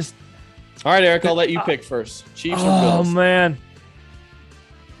 It's just. All right, Eric, I'll let you pick first. Chiefs or Oh, Bills? man.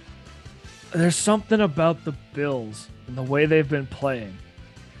 There's something about the Bills and the way they've been playing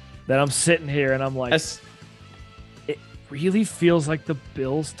that I'm sitting here and I'm like, it really feels like the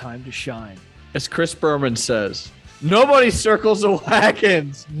Bills' time to shine. As Chris Berman says, nobody circles the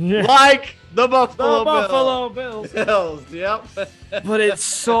wagons Yeah. like the Buffalo Bills. Bills. Yep. But it's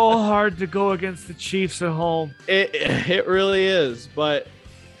so hard to go against the Chiefs at home. It really is. But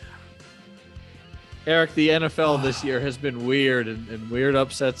Eric, the NFL this year has been weird, and weird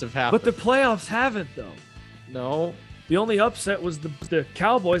upsets have happened. But the playoffs haven't, though. No. The only upset was the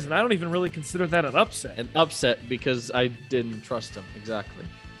Cowboys, and I don't even really consider that an upset. An upset because I didn't trust them. Exactly.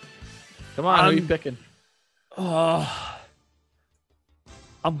 Come on, who are you picking?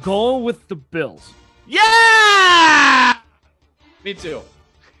 I'm going with the Bills. Yeah! Me too.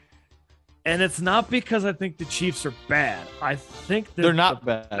 And it's not because I think the Chiefs are bad. I think They're not the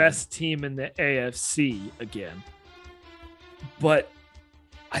bad. best team in the AFC again. But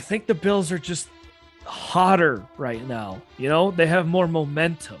I think the Bills are just hotter right now. You know, they have more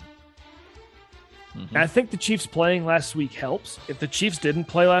momentum. Mm-hmm. And I think the Chiefs playing last week helps. If the Chiefs didn't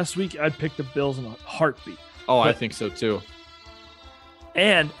play last week, I'd pick the Bills in a heartbeat. Oh, I think so too.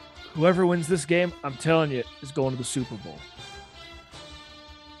 And whoever wins this game, I'm telling you, is going to the Super Bowl.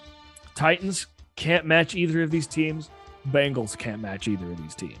 Titans can't match either of these teams. Bengals can't match either of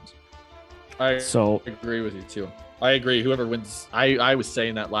these teams. I So agree with you too. I agree. Whoever wins, I was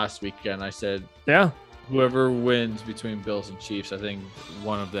saying that last weekend. I said, yeah. whoever wins between Bills and Chiefs, I think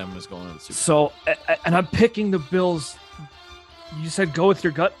one of them is going to the Super Bowl. So, and I'm picking the Bills. You said go with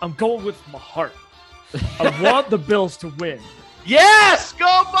your gut. I'm going with my heart. I want the Bills to win. Yes,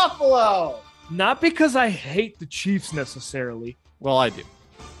 go Buffalo! Not because I hate the Chiefs necessarily. Well, I do.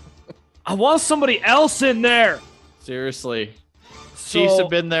 I want somebody else in there. Seriously. So, Chiefs have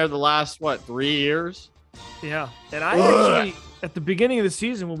been there the last, 3 years? Yeah. And I actually, at the beginning of the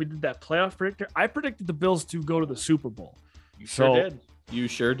season when we did that playoff predictor, I predicted the Bills to go to the Super Bowl. You sure did. You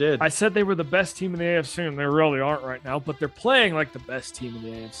sure did. I said they were the best team in the AFC, and they really aren't right now, but they're playing like the best team in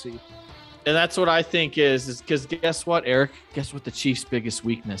the AFC. And that's what I think is because guess what, Eric? Guess what the Chiefs' biggest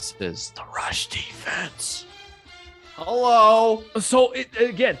weakness is? The rush defense. Hello. So,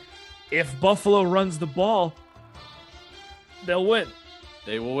 again, if Buffalo runs the ball, they'll win.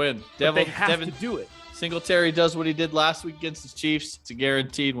 They will win. But they have to do it. Singletary does what he did last week against the Chiefs. It's a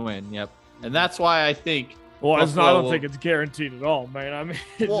guaranteed win. Yep. And that's why I think. Well, I don't think it's guaranteed at all, man. I mean,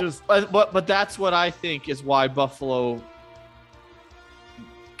 But that's what I think is why Buffalo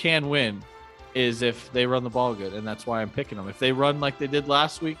can win, is if they run the ball good, and that's why I'm picking them. If they run like they did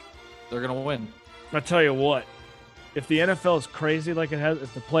last week, they're gonna win. I tell you what, if the NFL is crazy like it has,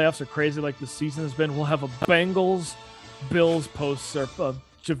 if the playoffs are crazy like the season has been, we'll have a Bengals-Bills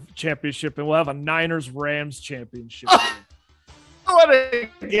championship, and we'll have a Niners-Rams championship.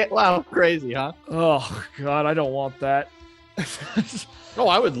 Wow, crazy, huh? Oh God, I don't want that. Oh,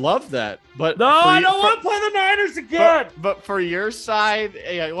 I would love that. But No, I don't want to play the Niners again. But for your side,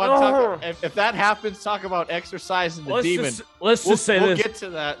 you want to talk, if that happens, talk about exercising the demon. Let's just say we'll this. get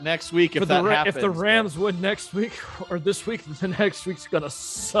to that next week if that happens. If the Rams win next week or this week, the next week's gonna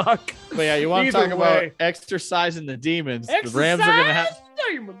suck. But yeah, you want to talk about exercising the demons. The Rams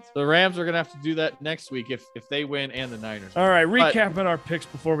are gonna have to do that next week if they win and the Niners. All right, recapping our picks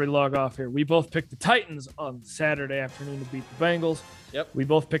before we log off here. We both picked the Titans on Saturday afternoon to beat the Bengals. Yep. We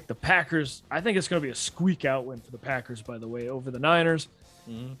both picked the Packers. I think it's going to be a squeak out win for the Packers, by the way, over the Niners.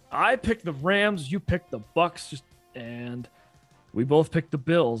 Mm-hmm. I picked the Rams. You picked the Bucks, and we both picked the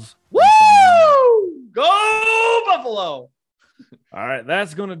Bills. Woo! Go Buffalo! All right,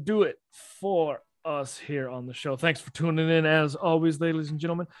 that's going to do it for us here on the show. Thanks for tuning in, as always, ladies and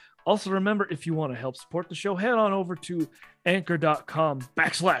gentlemen. Also, remember, if you want to help support the show, head on over to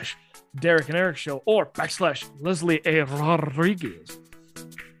anchor.com/Derek and Eric Show or /Leslie A. Rodriguez.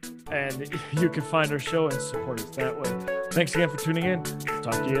 And you can find our show and support us that way. Thanks again for tuning in.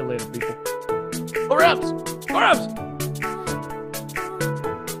 Talk to you later, people. Go Rams! Go Rams!